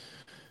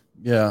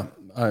 Yeah.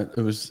 It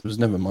was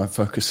never my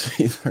focus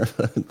either.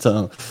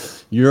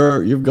 But,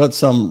 you've got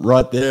some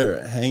right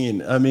there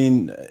hanging. I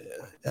mean,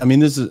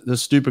 this is a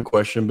stupid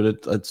question,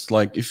 but it's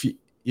like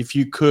if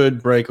you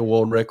could break a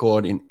world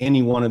record in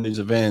any one of these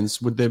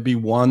events, would there be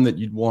one that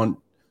you'd want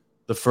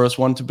the first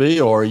one to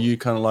be, or are you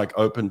kind of like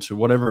open to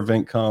whatever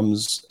event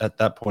comes at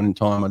that point in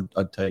time?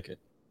 I'd take it.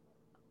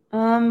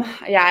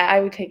 Yeah, I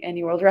would take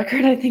any world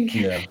record. I think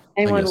Yeah, I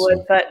anyone guess would,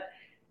 so. but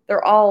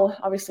they're all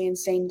obviously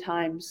insane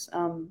times.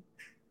 So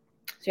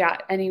yeah,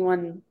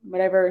 anyone,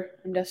 whatever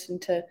I'm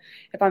destined to,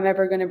 if I'm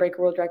ever going to break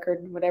a world record,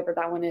 whatever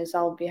that one is,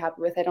 I'll be happy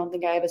with. I don't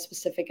think I have a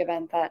specific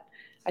event that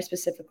I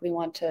specifically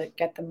want to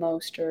get the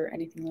most or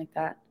anything like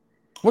that.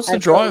 What's the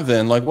I'd really, drive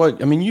then? Like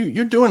what? I mean,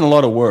 you're doing a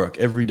lot of work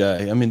every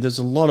day. I mean, there's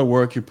a lot of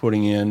work you're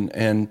putting in,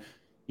 and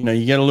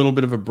you get a little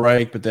bit of a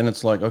break, but then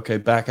it's like, okay,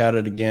 back at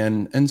it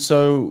again. And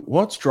so,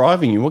 what's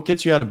driving you? What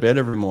gets you out of bed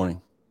every morning?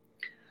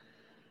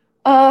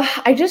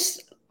 I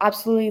just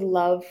absolutely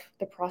love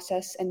the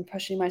process and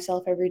pushing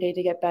myself every day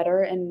to get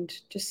better. And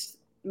just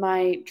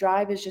my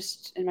drive is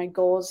just, and my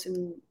goals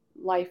and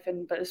life,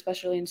 but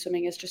especially in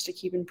swimming, is just to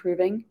keep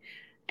improving.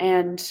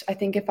 And I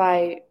think if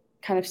I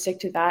kind of stick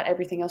to that,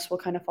 everything else will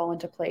kind of fall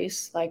into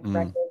place, like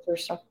records or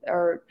stuff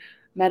or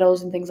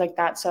medals and things like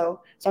that.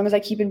 So as long as I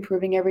keep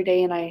improving every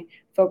day and I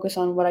focus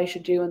on what I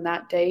should do in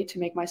that day to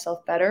make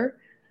myself better,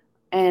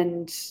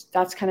 and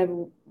that's kind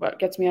of what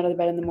gets me out of the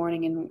bed in the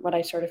morning and what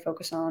I sort of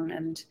focus on.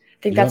 And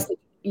I think that's the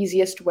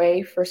easiest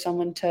way for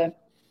someone to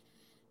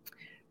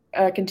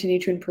continue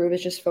to improve,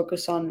 is just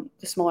focus on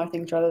the smaller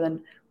things rather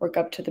than work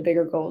up to the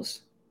bigger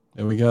goals.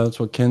 There we go. That's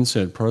what Ken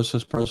said.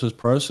 Process, process,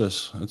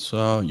 process. It's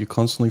you're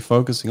constantly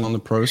focusing on the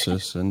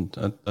process, and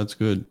that's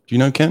good. Do you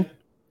know Ken?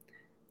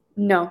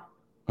 No.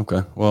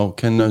 Okay. Well,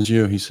 Ken knows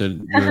you. He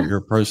said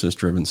you're process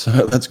driven, so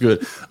that's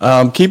good.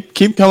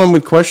 Keep coming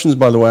with questions.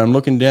 By the way, I'm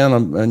looking down,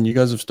 and you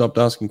guys have stopped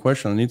asking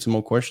questions. I need some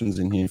more questions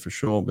in here for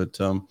sure. But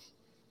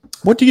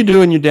what do you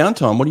do in your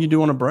downtime? What do you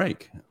do on a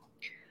break?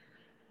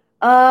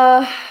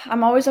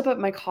 I'm always up at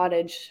my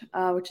cottage,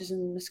 which is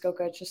in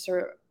Muskoka. It's just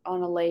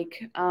on a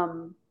lake.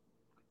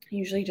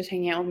 Usually just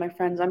hanging out with my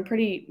friends. I'm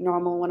pretty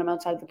normal when I'm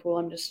outside the pool.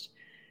 I'm just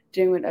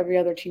doing what every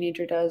other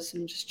teenager does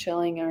and just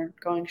chilling or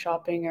going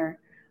shopping or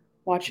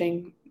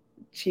watching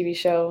TV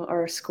show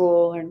or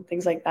school and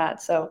things like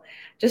that. So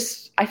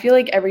just, I feel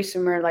like every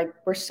swimmer, like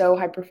we're so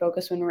hyper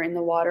focused when we're in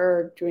the water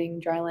or doing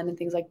dry land and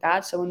things like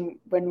that. So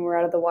when we're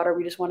out of the water,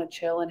 we just want to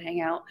chill and hang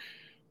out.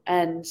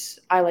 And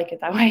I like it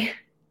that way.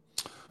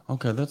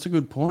 Okay, that's a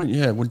good point.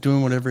 Yeah, we're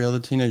doing what every other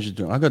teenager's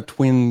doing. I got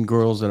twin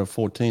girls that are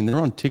 14. They're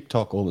on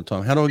TikTok all the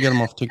time. How do I get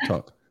them off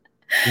TikTok?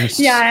 Yes.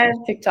 Yeah, I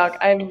have TikTok.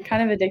 I'm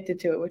kind of addicted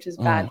to it, which is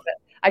bad. But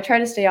I try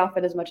to stay off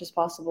it as much as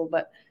possible,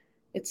 but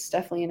it's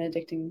definitely an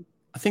addicting.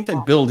 I think they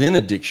build in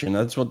addiction.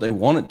 That's what they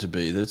want it to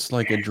be. That's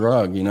like a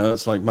drug, you know.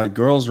 It's like my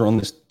girls are on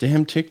this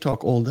damn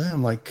TikTok all day.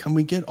 I'm like, can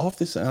we get off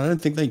this? I don't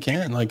think they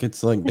can. Like,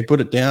 it's like they put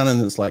it down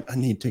and it's like, I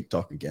need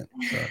TikTok again.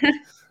 So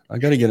I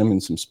got to get them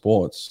in some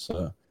sports.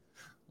 So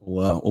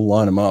we'll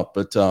line them up.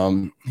 But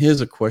here's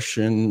a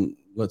question.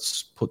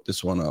 Let's put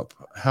this one up.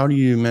 How do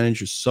you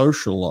manage your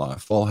social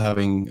life while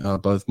having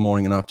both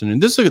morning and afternoon?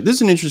 This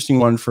is an interesting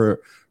one for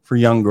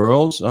young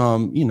girls.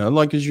 You know,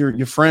 like, as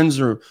your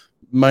friends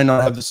may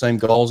not have the same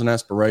goals and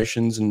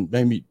aspirations and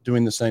maybe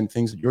doing the same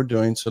things that you're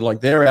doing. So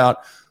like they're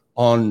out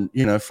on,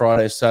 you know,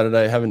 Friday,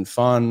 Saturday having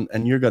fun,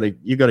 and you got to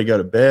go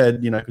to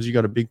bed, you know, because you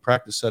got a big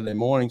practice Saturday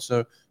morning.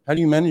 So how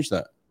do you manage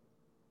that?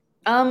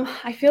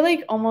 I feel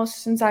like almost,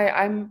 since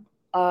I'm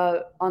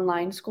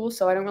online school,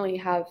 so I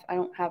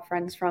don't have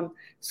friends from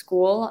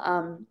school.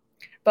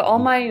 But all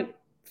my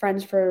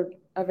friends for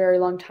a very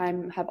long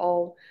time have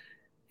all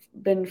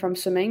been from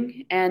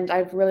swimming, and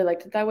I've really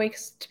liked it that way,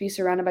 'cause to be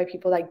surrounded by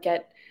people that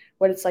get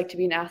what it's like to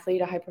be an athlete,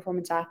 a high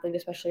performance athlete,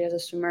 especially as a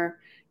swimmer,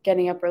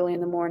 getting up early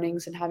in the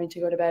mornings and having to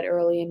go to bed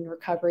early and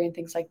recovery and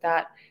things like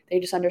that.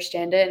 They just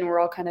understand it, and we're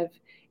all kind of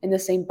in the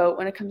same boat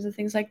when it comes to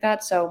things like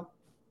that. So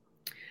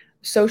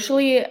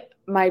socially,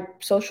 my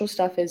social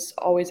stuff is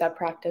always at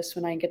practice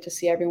when I get to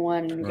see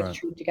everyone and we get to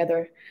train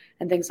together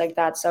and things like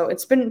that. So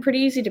it's been pretty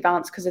easy to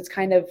balance, because it's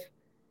kind of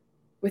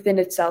within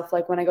itself.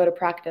 Like when I go to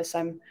practice,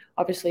 I'm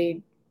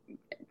obviously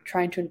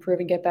trying to improve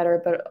and get better,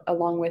 but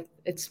along with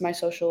it's my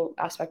social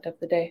aspect of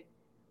the day.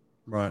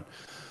 Right.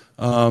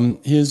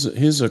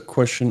 Here's a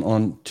question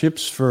on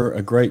tips for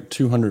a great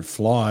 200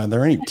 fly. Are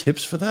there any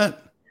tips for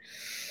that?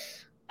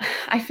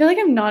 I feel like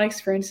I'm not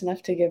experienced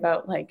enough to give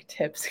out like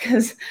tips,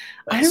 because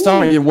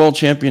you're world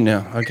champion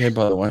now. Okay,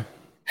 by the way.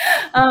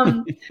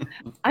 I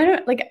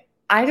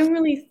don't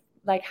really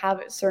like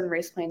have certain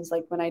race plans.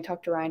 Like when I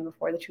talked to Ryan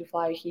before the 2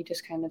 fly, he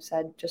just kind of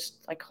said,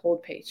 just like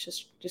hold pace,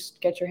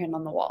 just get your hand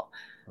on the wall.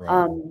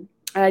 Right.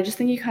 And I just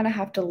think you kind of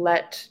have to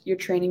let your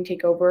training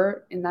take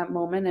over in that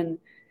moment. And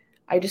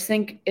I just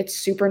think it's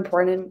super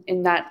important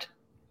in that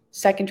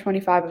second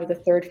 25 of the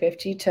third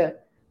 50 to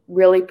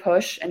really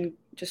push, and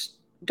just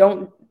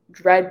don't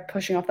dread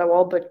pushing off that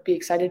wall, but be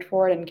excited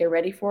for it and get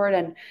ready for it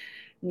and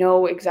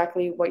know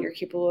exactly what you're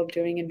capable of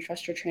doing and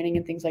trust your training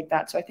and things like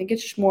that. So I think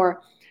it's just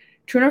more,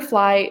 200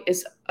 fly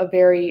is a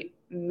very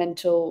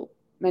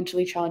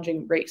mentally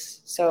challenging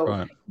race. So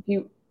right.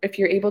 if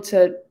you're able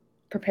to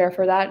prepare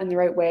for that in the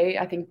right way,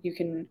 I think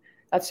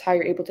that's how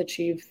you're able to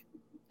achieve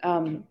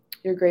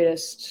your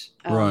greatest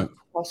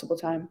possible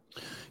time.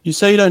 You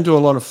say you don't do a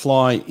lot of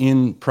fly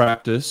in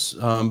practice,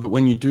 but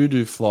when you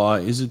do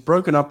fly, is it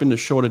broken up into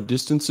shorter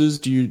distances?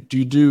 Do you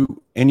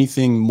do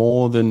anything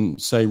more than,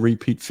 say,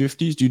 repeat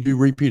 50s? Do you do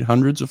repeat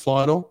hundreds of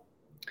fly at all?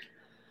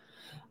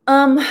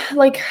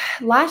 Like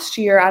last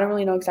year, I don't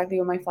really know exactly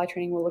what my fly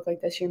training will look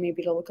like this year.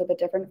 Maybe it'll look a bit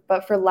different.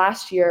 But for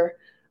last year,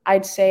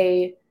 I'd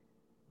say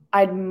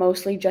I'd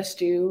mostly just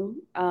do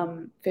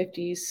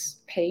 50s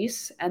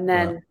pace, and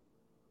then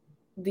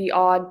the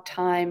odd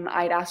time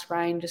I'd ask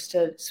Ryan just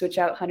to switch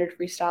out 100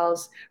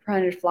 freestyles for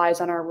 100 flies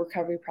on our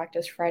recovery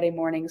practice Friday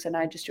mornings, and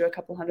I'd just do a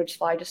couple hundreds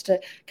fly just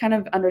to kind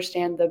of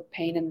understand the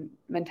pain and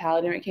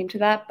mentality when it came to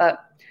that.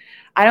 But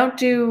I don't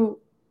do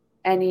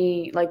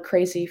any like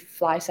crazy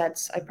fly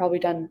sets. I've probably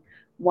done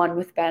one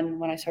with Ben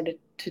when I started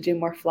to do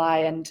more fly,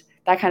 and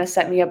that kind of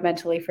set me up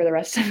mentally for the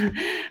rest of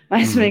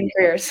my swimming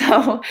career.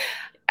 So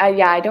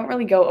Yeah, I don't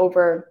really go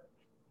over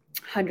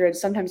hundreds.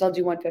 Sometimes I'll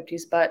do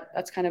 150s, but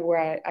that's kind of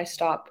where I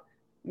stop.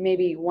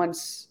 Maybe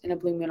once in a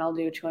blue moon I'll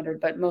do 200,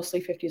 but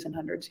mostly 50s and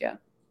hundreds. Yeah.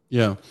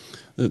 Yeah,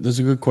 there's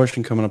a good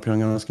question coming up here. I'm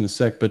going to ask in a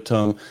sec, but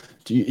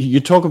you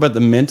talk about the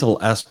mental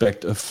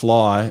aspect of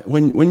fly.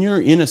 When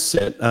you're in a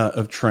set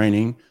of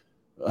training,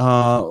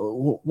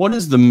 what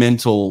is the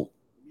mental?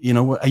 You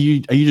know, are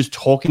you just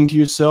talking to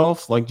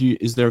yourself? Like,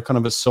 is there kind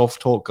of a self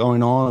talk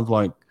going on of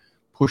like,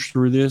 push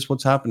through this?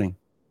 What's happening?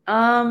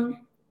 I'm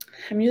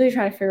usually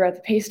trying to figure out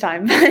the pace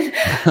time,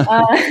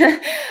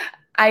 but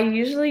I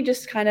usually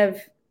just kind of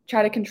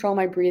try to control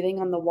my breathing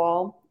on the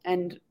wall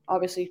and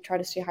obviously try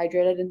to stay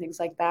hydrated and things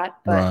like that.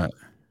 But Right.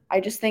 I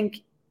just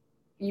think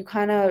you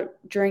kind of,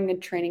 during the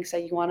training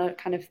set, you want to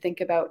kind of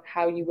think about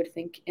how you would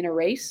think in a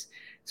race.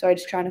 So I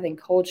just try to think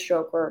hold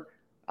stroke or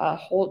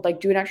hold,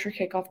 like do an extra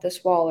kick off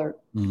this wall or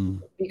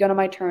Mm. be good on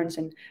my turns.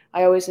 And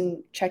I always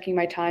am checking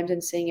my times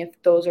and seeing if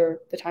those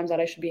are the times that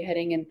I should be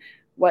hitting and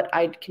what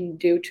I can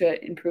do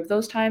to improve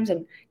those times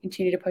and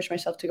continue to push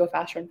myself to go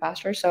faster and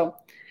faster. So,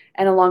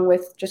 and along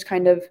with just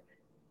kind of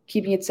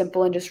keeping it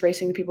simple and just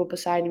racing the people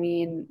beside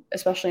me. And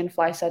especially in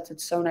fly sets,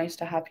 it's so nice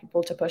to have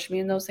people to push me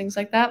in those things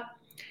like that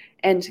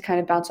and to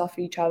kind of bounce off of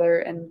each other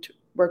and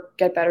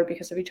get better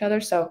because of each other.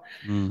 So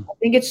Mm. I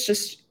think it's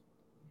just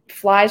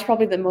fly is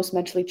probably the most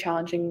mentally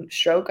challenging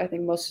stroke. I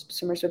think most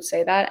swimmers would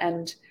say that.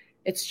 And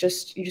it's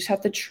just, you just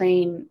have to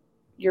train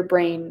your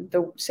brain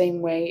the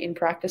same way in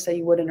practice that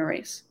you would in a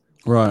race.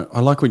 Right. I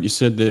like what you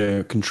said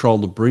there, control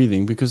the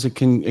breathing, because it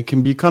can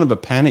be kind of a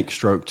panic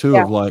stroke too,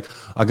 Yeah, of like,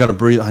 I got to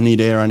breathe, I need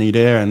air, I need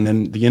air. And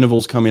then the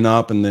interval's coming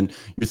up and then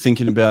you're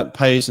thinking about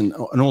pace and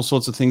all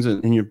sorts of things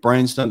and your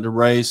brain's starting to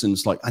race and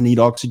it's like, I need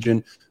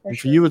oxygen. for And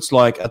for sure. you, it's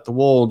like at the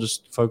wall,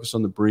 just focus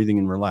on the breathing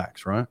and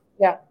relax, right?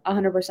 Yeah,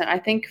 100%. I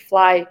think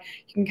fly,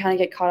 you can kind of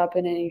get caught up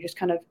in it and you just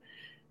kind of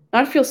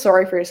not feel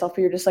sorry for yourself,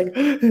 but you're just like,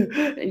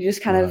 you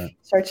just kind of Right.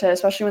 start to,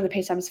 especially when the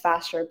pace time is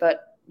faster,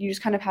 but you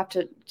just kind of have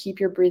to keep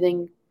your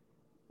breathing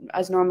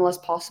as normal as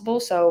possible.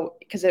 So,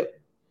 because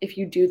if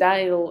you do that,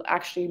 it'll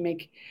actually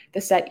make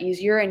the set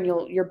easier and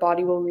your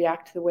body will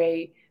react to the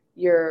way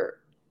you're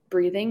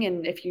breathing.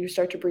 And if you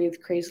start to breathe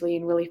crazily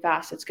and really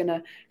fast, it's going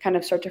to kind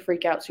of start to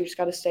freak out. So you just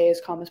got to stay as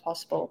calm as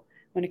possible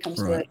when it comes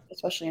to Right. it,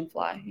 especially in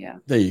fly. Yeah.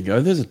 There you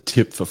go. There's a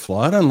tip for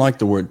fly. I don't like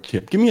the word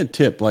tip. Give me a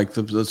tip. Like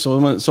it's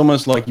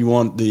almost like you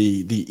want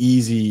the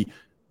easy,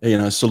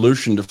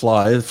 solution to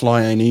fly.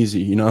 Fly ain't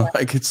easy, like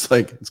Have to it's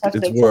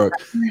accept work.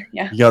 that.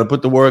 Yeah. You got to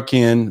put the work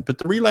in, but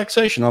the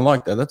relaxation, I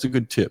like that. That's a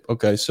good tip.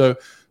 Okay, so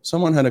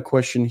someone had a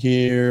question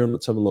here.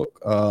 Let's have a look.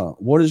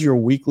 What does your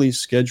weekly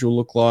schedule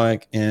look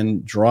like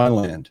and dry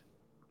land?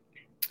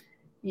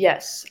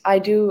 Yes, I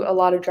do a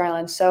lot of dry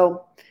land.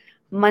 So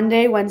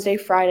Monday, Wednesday,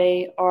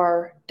 Friday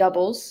are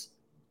doubles.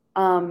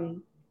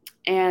 Um,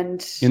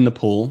 and In the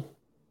pool.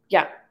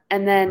 yeah,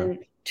 and Okay. then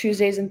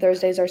Tuesdays and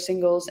Thursdays are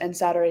singles and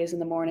Saturdays in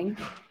the morning.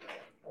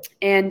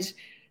 And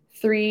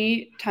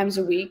 3 times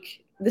a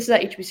week, this is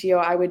at HBCO,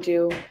 I would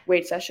do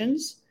weight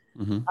sessions,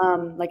 Hmm.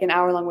 like an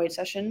hour long weight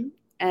session.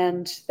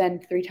 And then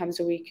 3 times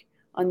a week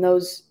on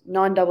those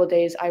non double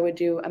days, I would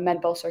do a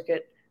med ball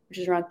circuit, which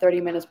is around 30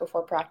 minutes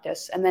before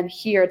practice. And then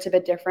here it's a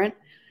bit different.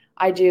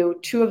 I do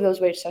 2 of those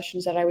weight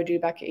sessions that I would do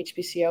back at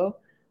HBCO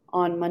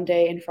on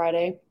Monday and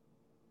Friday.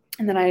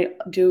 And then I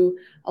do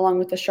along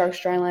with the Sharks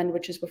Dryland,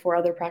 which is before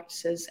other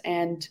practices,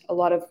 and a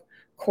lot of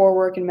core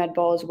work and med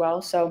ball as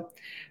well. So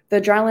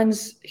the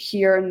drylands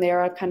here and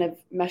there I've kind of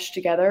meshed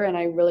together, and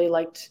I really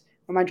liked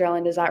where my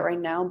dryland is at right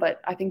now.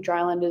 But I think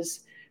dryland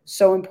is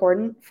so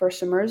important for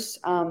swimmers.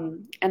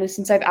 And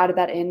since I've added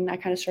that in, I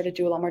kind of started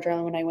to do a lot more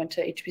dryland when I went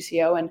to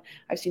HBCO, and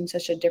I've seen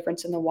such a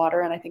difference in the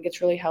water, and I think it's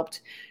really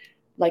helped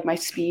like my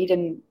speed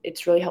and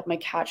it's really helped my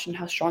catch and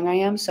how strong I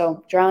am.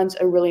 So dryland's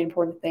a really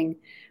important thing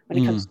when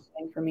it comes to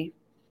swimming for me.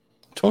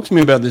 Talk to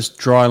me about this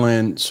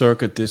dryland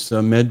circuit, this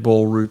med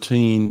ball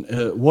routine.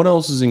 What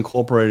else is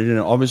incorporated in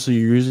it? Obviously,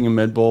 you're using a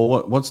med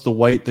ball. What's the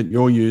weight that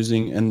you're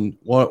using, and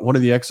what are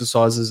the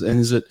exercises? And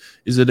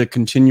is it a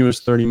continuous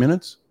 30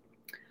 minutes?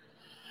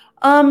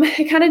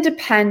 It kind of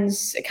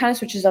depends. It kind of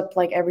switches up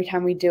like every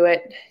time we do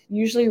it.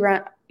 Usually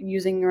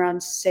using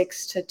around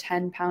 6 to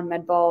 10 pound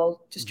med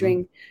ball, just Hmm.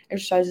 doing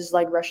exercises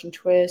like Russian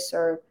twists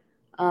or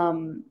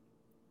um,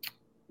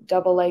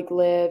 double leg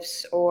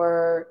lifts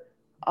or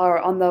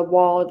on the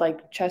wall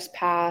like chest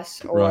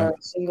pass Right. or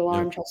single Yep.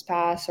 arm chest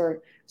pass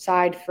or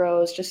side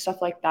throws, just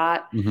stuff like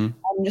that. Hmm.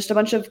 Just a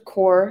bunch of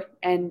core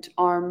and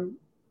arm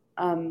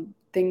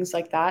things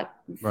like that.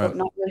 Right.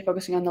 Not really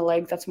focusing on the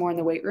legs. That's more in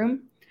the weight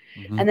room.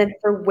 Hmm. And then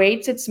for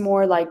weights, it's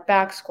more like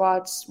back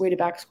squats, weighted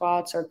back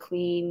squats, or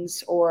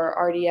cleans, or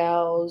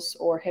RDLs,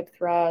 or hip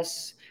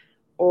thrusts,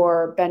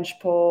 or bench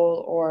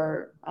pull,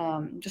 or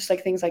just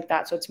like things like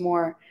that. So it's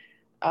more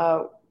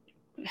uh,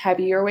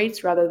 heavier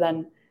weights rather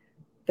than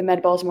the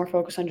med ball is more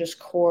focused on just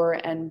core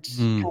and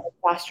kind of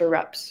faster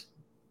reps.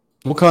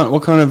 What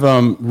kind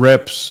of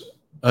reps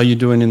are you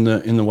doing in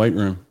the weight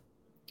room?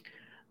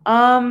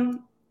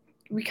 Um,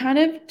 we kind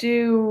of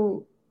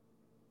do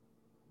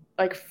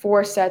like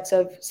 4 sets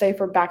of, say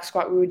for back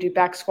squat, we would do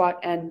back squat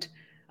and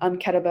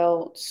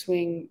kettlebell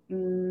swings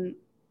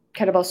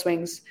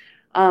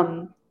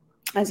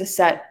as a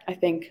set, I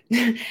think.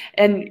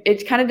 And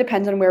it kind of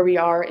depends on where we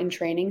are in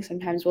training.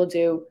 Sometimes we'll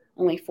do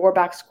only 4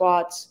 back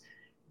squats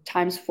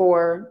times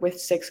 4 with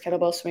 6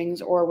 kettlebell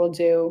swings, or we'll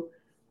do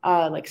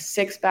like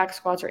 6 back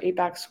squats or 8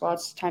 back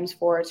squats times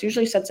 4. It's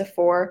usually sets of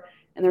 4,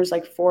 and there's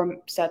like 4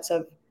 sets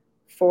of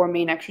 4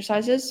 main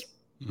exercises.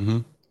 Mm-hmm.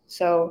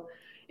 So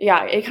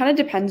yeah, it kind of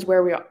depends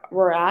where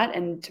we're at,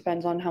 and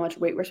depends on how much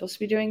weight we're supposed to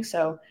be doing.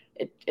 So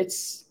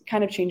it's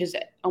kind of changes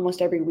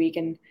almost every week.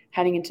 And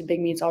heading into big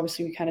meets,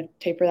 obviously we kind of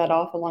taper that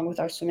off along with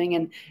our swimming,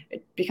 and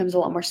it becomes a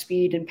lot more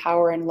speed and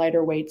power and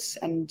lighter weights,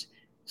 and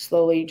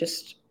slowly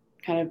just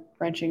kind of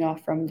branching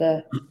off from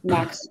the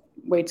max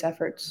weights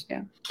efforts.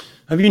 Yeah.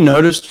 Have you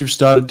noticed you've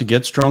started to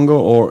get stronger,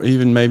 or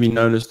even maybe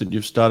noticed that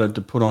you've started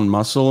to put on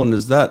muscle?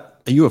 And are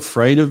you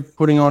afraid of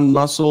putting on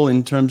muscle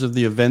in terms of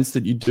the events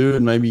that you do?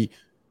 And maybe,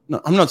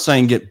 no, I'm not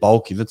saying get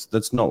bulky.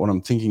 That's not what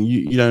I'm thinking.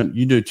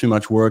 You do too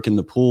much work in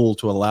the pool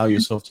to allow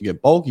yourself to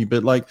get bulky,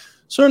 but like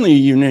certainly,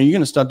 you're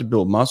going to start to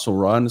build muscle,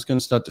 right? And it's going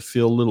to start to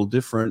feel a little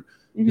different.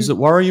 Mm-hmm. Does it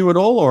worry you at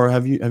all, or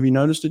have you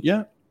noticed it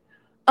yet?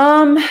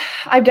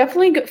 I've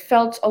definitely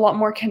felt a lot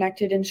more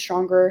connected and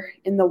stronger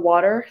in the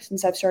water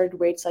since I've started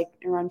weights, like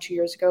around 2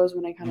 years ago is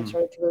when I kind of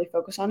started to really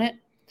focus on it.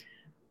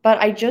 But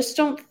I just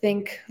don't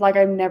think, like,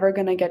 I'm never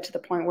going to get to the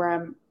point where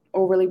I'm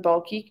overly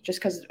bulky just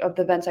because of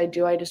the events I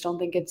do. I just don't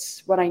think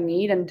it's what I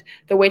need. And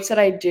the weights that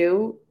I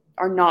do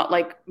are not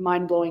like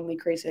mind-blowingly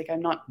crazy. Like I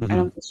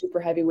don't do super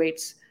heavy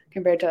weights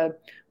compared to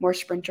more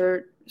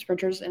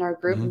sprinters in our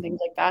group and things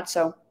like that.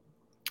 So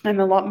I'm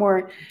a lot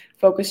more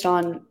focused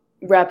on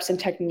reps and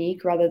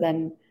technique rather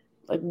than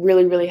like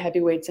really, really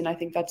heavy weights. And I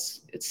think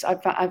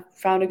I've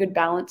found a good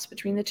balance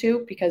between the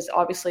two, because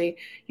obviously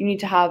you need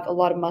to have a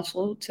lot of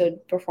muscle to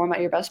perform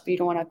at your best, but you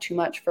don't want to have too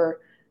much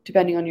for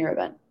depending on your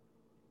event.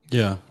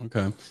 Yeah.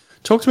 Okay.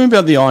 Talk to me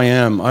about the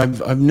IM.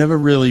 I've never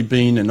really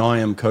been an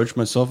IM coach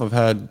myself. I've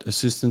had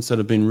assistants that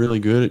have been really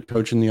good at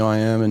coaching the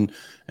IM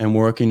and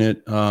working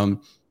it.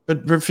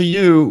 But for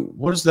you,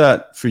 what is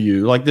that for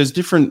you? Like there's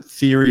different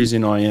theories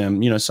in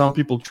IM. Some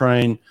people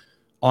train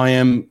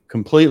IM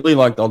completely,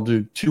 like they'll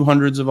do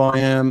 200s of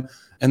IM,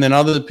 and then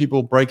other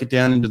people break it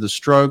down into the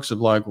strokes of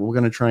like, we're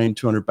going to train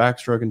 200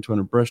 backstroke and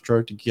 200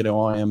 breaststroke to get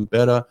our IM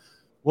better.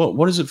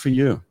 What is it for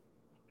you?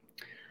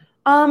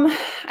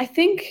 I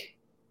think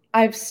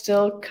I've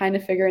still kind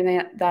of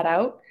figuring that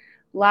out.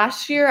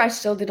 Last year, I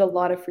still did a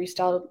lot of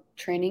freestyle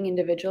training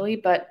individually,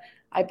 but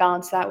I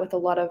balanced that with a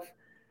lot of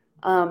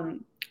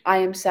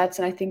IM sets,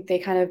 and I think they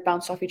kind of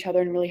bounced off each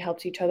other and really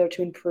helped each other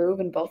to improve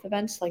in both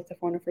events, like the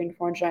 400 free and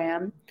 400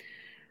 IM.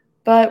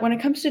 But when it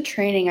comes to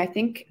training, I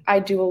think I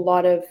do a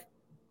lot of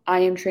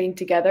IM training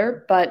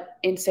together, but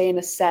in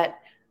a set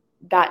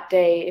that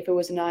day, if it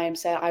was an IM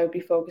set, I would be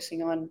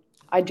focusing on,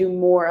 I do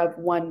more of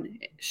one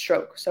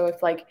stroke. So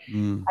if like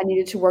I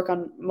needed to work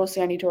on,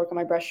 mostly I need to work on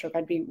my breaststroke,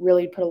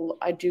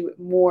 I'd do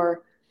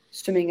more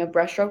swimming of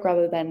breaststroke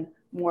rather than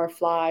more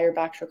fly or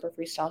backstroke or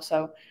freestyle.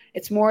 So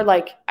it's more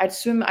like I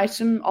swim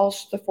all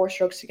the 4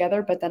 strokes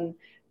together, but then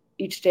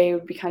each day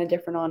would be kind of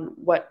different on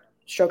what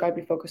stroke I'd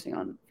be focusing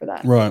on for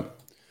that. Right.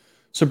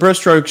 So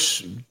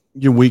breaststroke's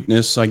your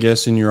weakness, I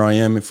guess, in your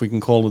IM, if we can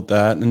call it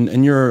that.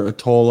 And you're a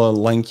taller,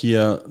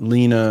 lankier,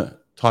 leaner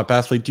type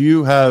athlete. Do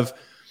you have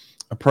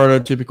a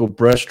prototypical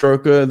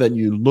breaststroker that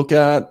you look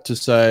at to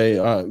say,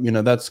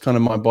 that's kind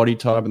of my body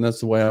type and that's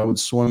the way I would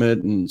swim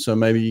it, and so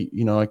maybe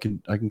I can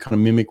kind of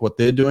mimic what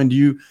they're doing? Do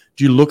you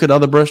look at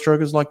other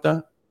breaststrokers like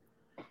that?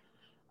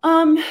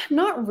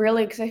 Not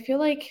really, because I feel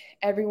like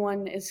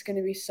everyone is going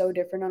to be so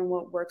different on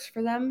what works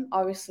for them.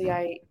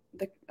 Obviously,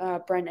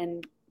 Brent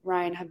and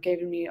Ryan have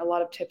given me a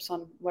lot of tips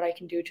on what I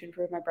can do to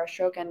improve my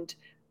breaststroke, and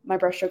my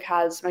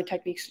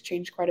techniques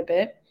changed quite a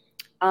bit.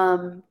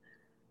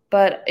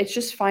 But it's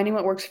just finding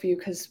what works for you,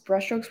 because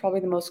breaststroke is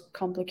probably the most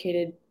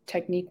complicated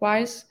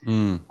technique-wise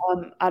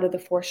out of the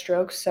 4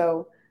 strokes.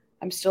 So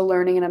I'm still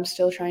learning, and I'm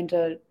still trying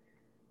to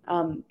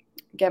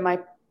get my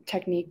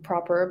technique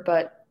proper.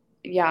 But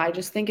yeah, I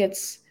just think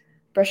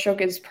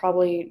breaststroke is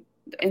probably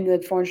in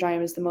the 400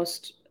 IM is the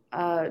most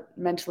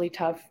mentally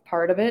tough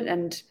part of it,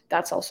 and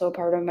that's also a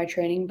part of my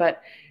training.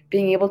 But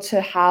being able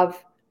to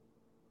have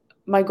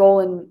my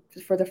goal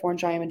for the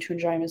 400 IM and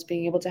 200 IM is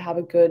being able to have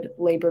a good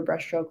labored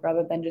breaststroke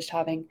rather than just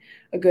having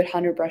a good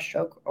 100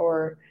 breaststroke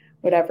or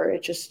whatever.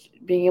 It's just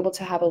being able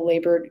to have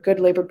good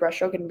labored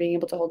breaststroke and being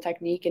able to hold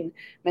technique and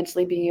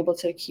mentally being able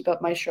to keep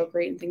up my stroke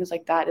rate and things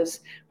like that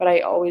is what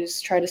I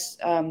always try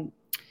to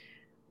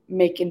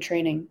make in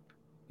training.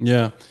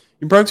 Yeah.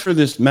 You broke through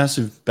this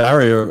massive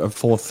barrier of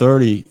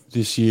 430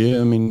 this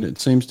year. I mean,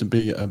 it seems to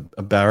be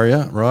a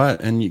barrier, right?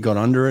 And you got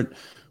under it,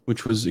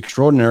 which was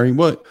extraordinary.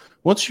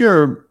 What's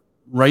your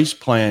race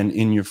plan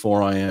in your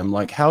 4IM?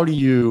 Like, how do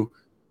you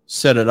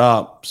set it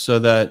up so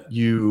that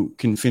you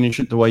can finish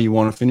it the way you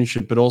want to finish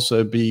it, but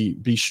also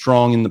be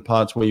strong in the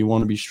parts where you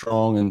want to be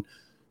strong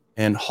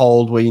and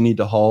hold where you need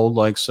to hold?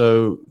 Like,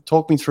 so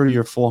talk me through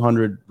your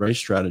 400 race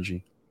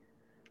strategy.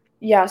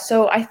 Yeah,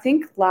 so I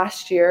think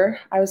last year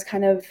I was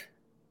kind of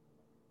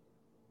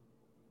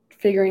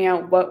figuring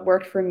out what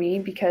worked for me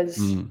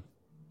because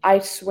I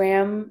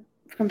swam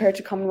compared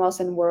to Commonwealths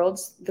and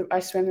Worlds.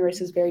 I swam the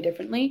races very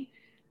differently.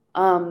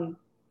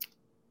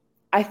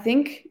 I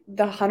think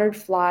the 100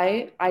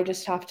 fly, I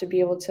just have to be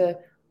able to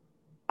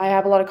 – I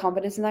have a lot of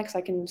confidence in that because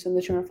I can swim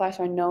the 200 fly,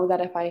 so I know that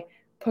if I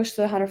push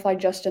the 100 fly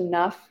just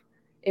enough,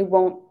 it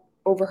won't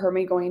overhurt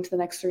me going into the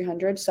next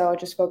 300. So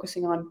just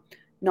focusing on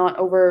not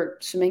over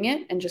swimming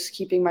it and just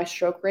keeping my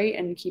stroke rate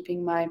and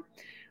keeping my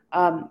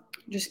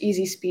just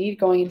easy speed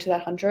going into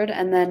that 100.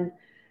 And then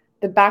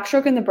the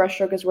backstroke and the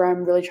breaststroke is where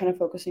I'm really trying to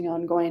focusing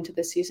on going into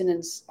this season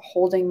and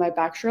holding my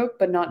backstroke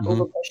but not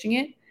over pushing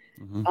it.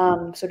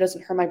 So it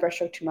doesn't hurt my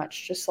breaststroke too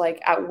much. Just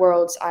like at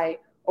Worlds, I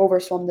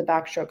overswam the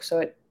backstroke, so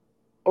it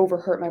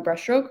overhurt my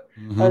breaststroke.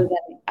 Other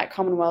than at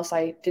Commonwealths,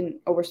 I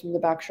didn't overswim the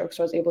backstroke,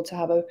 so I was able to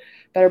have a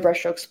better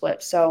breaststroke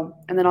split. So,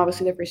 and then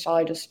obviously the freestyle,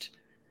 I just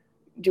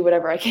do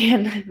whatever I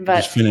can. But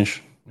just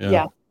finish.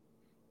 Yeah.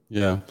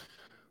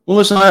 Well,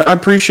 listen, I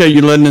appreciate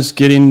you letting us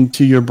get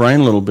into your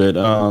brain a little bit.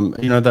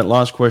 That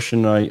last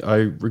question I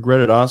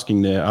regretted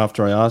asking there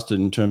after I asked it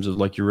in terms of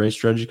like your race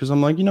strategy, because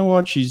I'm like, you know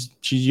what, she's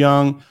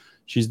young.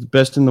 She's the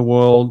best in the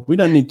world. We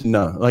don't need to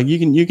know. Like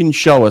you can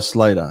show us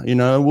later.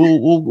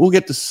 We'll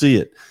get to see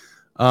it.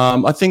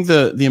 I think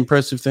the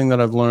impressive thing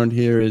that I've learned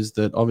here is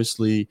that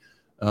obviously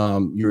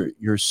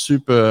you're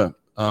super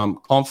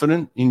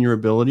confident in your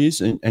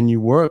abilities and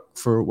you work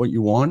for what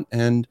you want,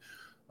 and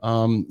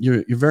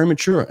you're very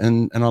mature,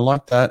 and I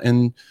like that.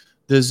 And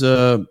there's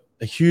a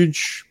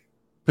huge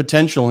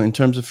potential in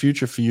terms of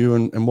future for you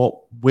and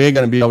what we're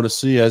going to be able to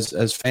see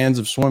as fans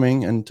of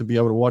swimming and to be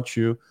able to watch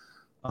you.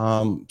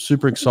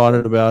 Super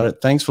excited about it.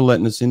 Thanks for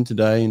letting us in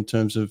today in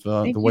terms of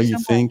the way you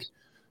think.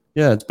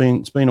 Yeah, it's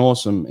been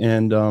awesome,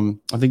 and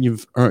I think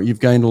you've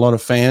gained a lot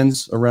of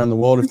fans around the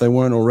world. If they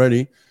weren't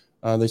already,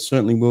 they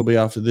certainly will be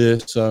after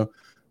this. So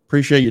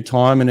appreciate your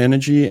time and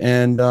energy,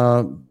 and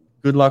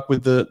good luck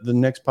with the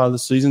next part of the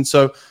season.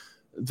 So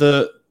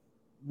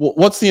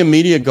what's the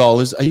immediate goal?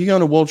 Are you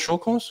going to World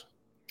Short Course?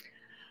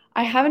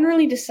 I haven't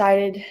really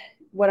decided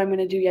what I'm going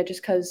to do yet,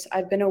 just because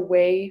I've been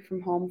away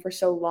from home for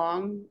so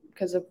long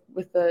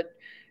with the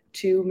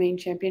 2 main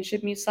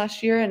championship meets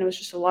last year, and it was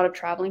just a lot of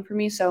traveling for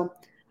me. So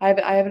I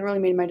haven't really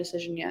made my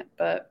decision yet,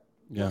 but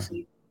we'll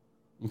see.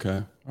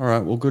 Okay. All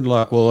right. Well, good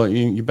luck. Well,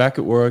 you're back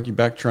at work, you're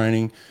back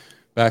training,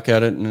 back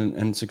at it, and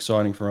it's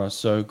exciting for us.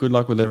 So good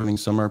luck with everything,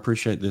 Summer. I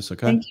appreciate this.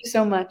 Okay. Thank you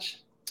so much.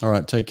 All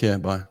right. Take care.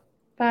 Bye.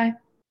 Bye.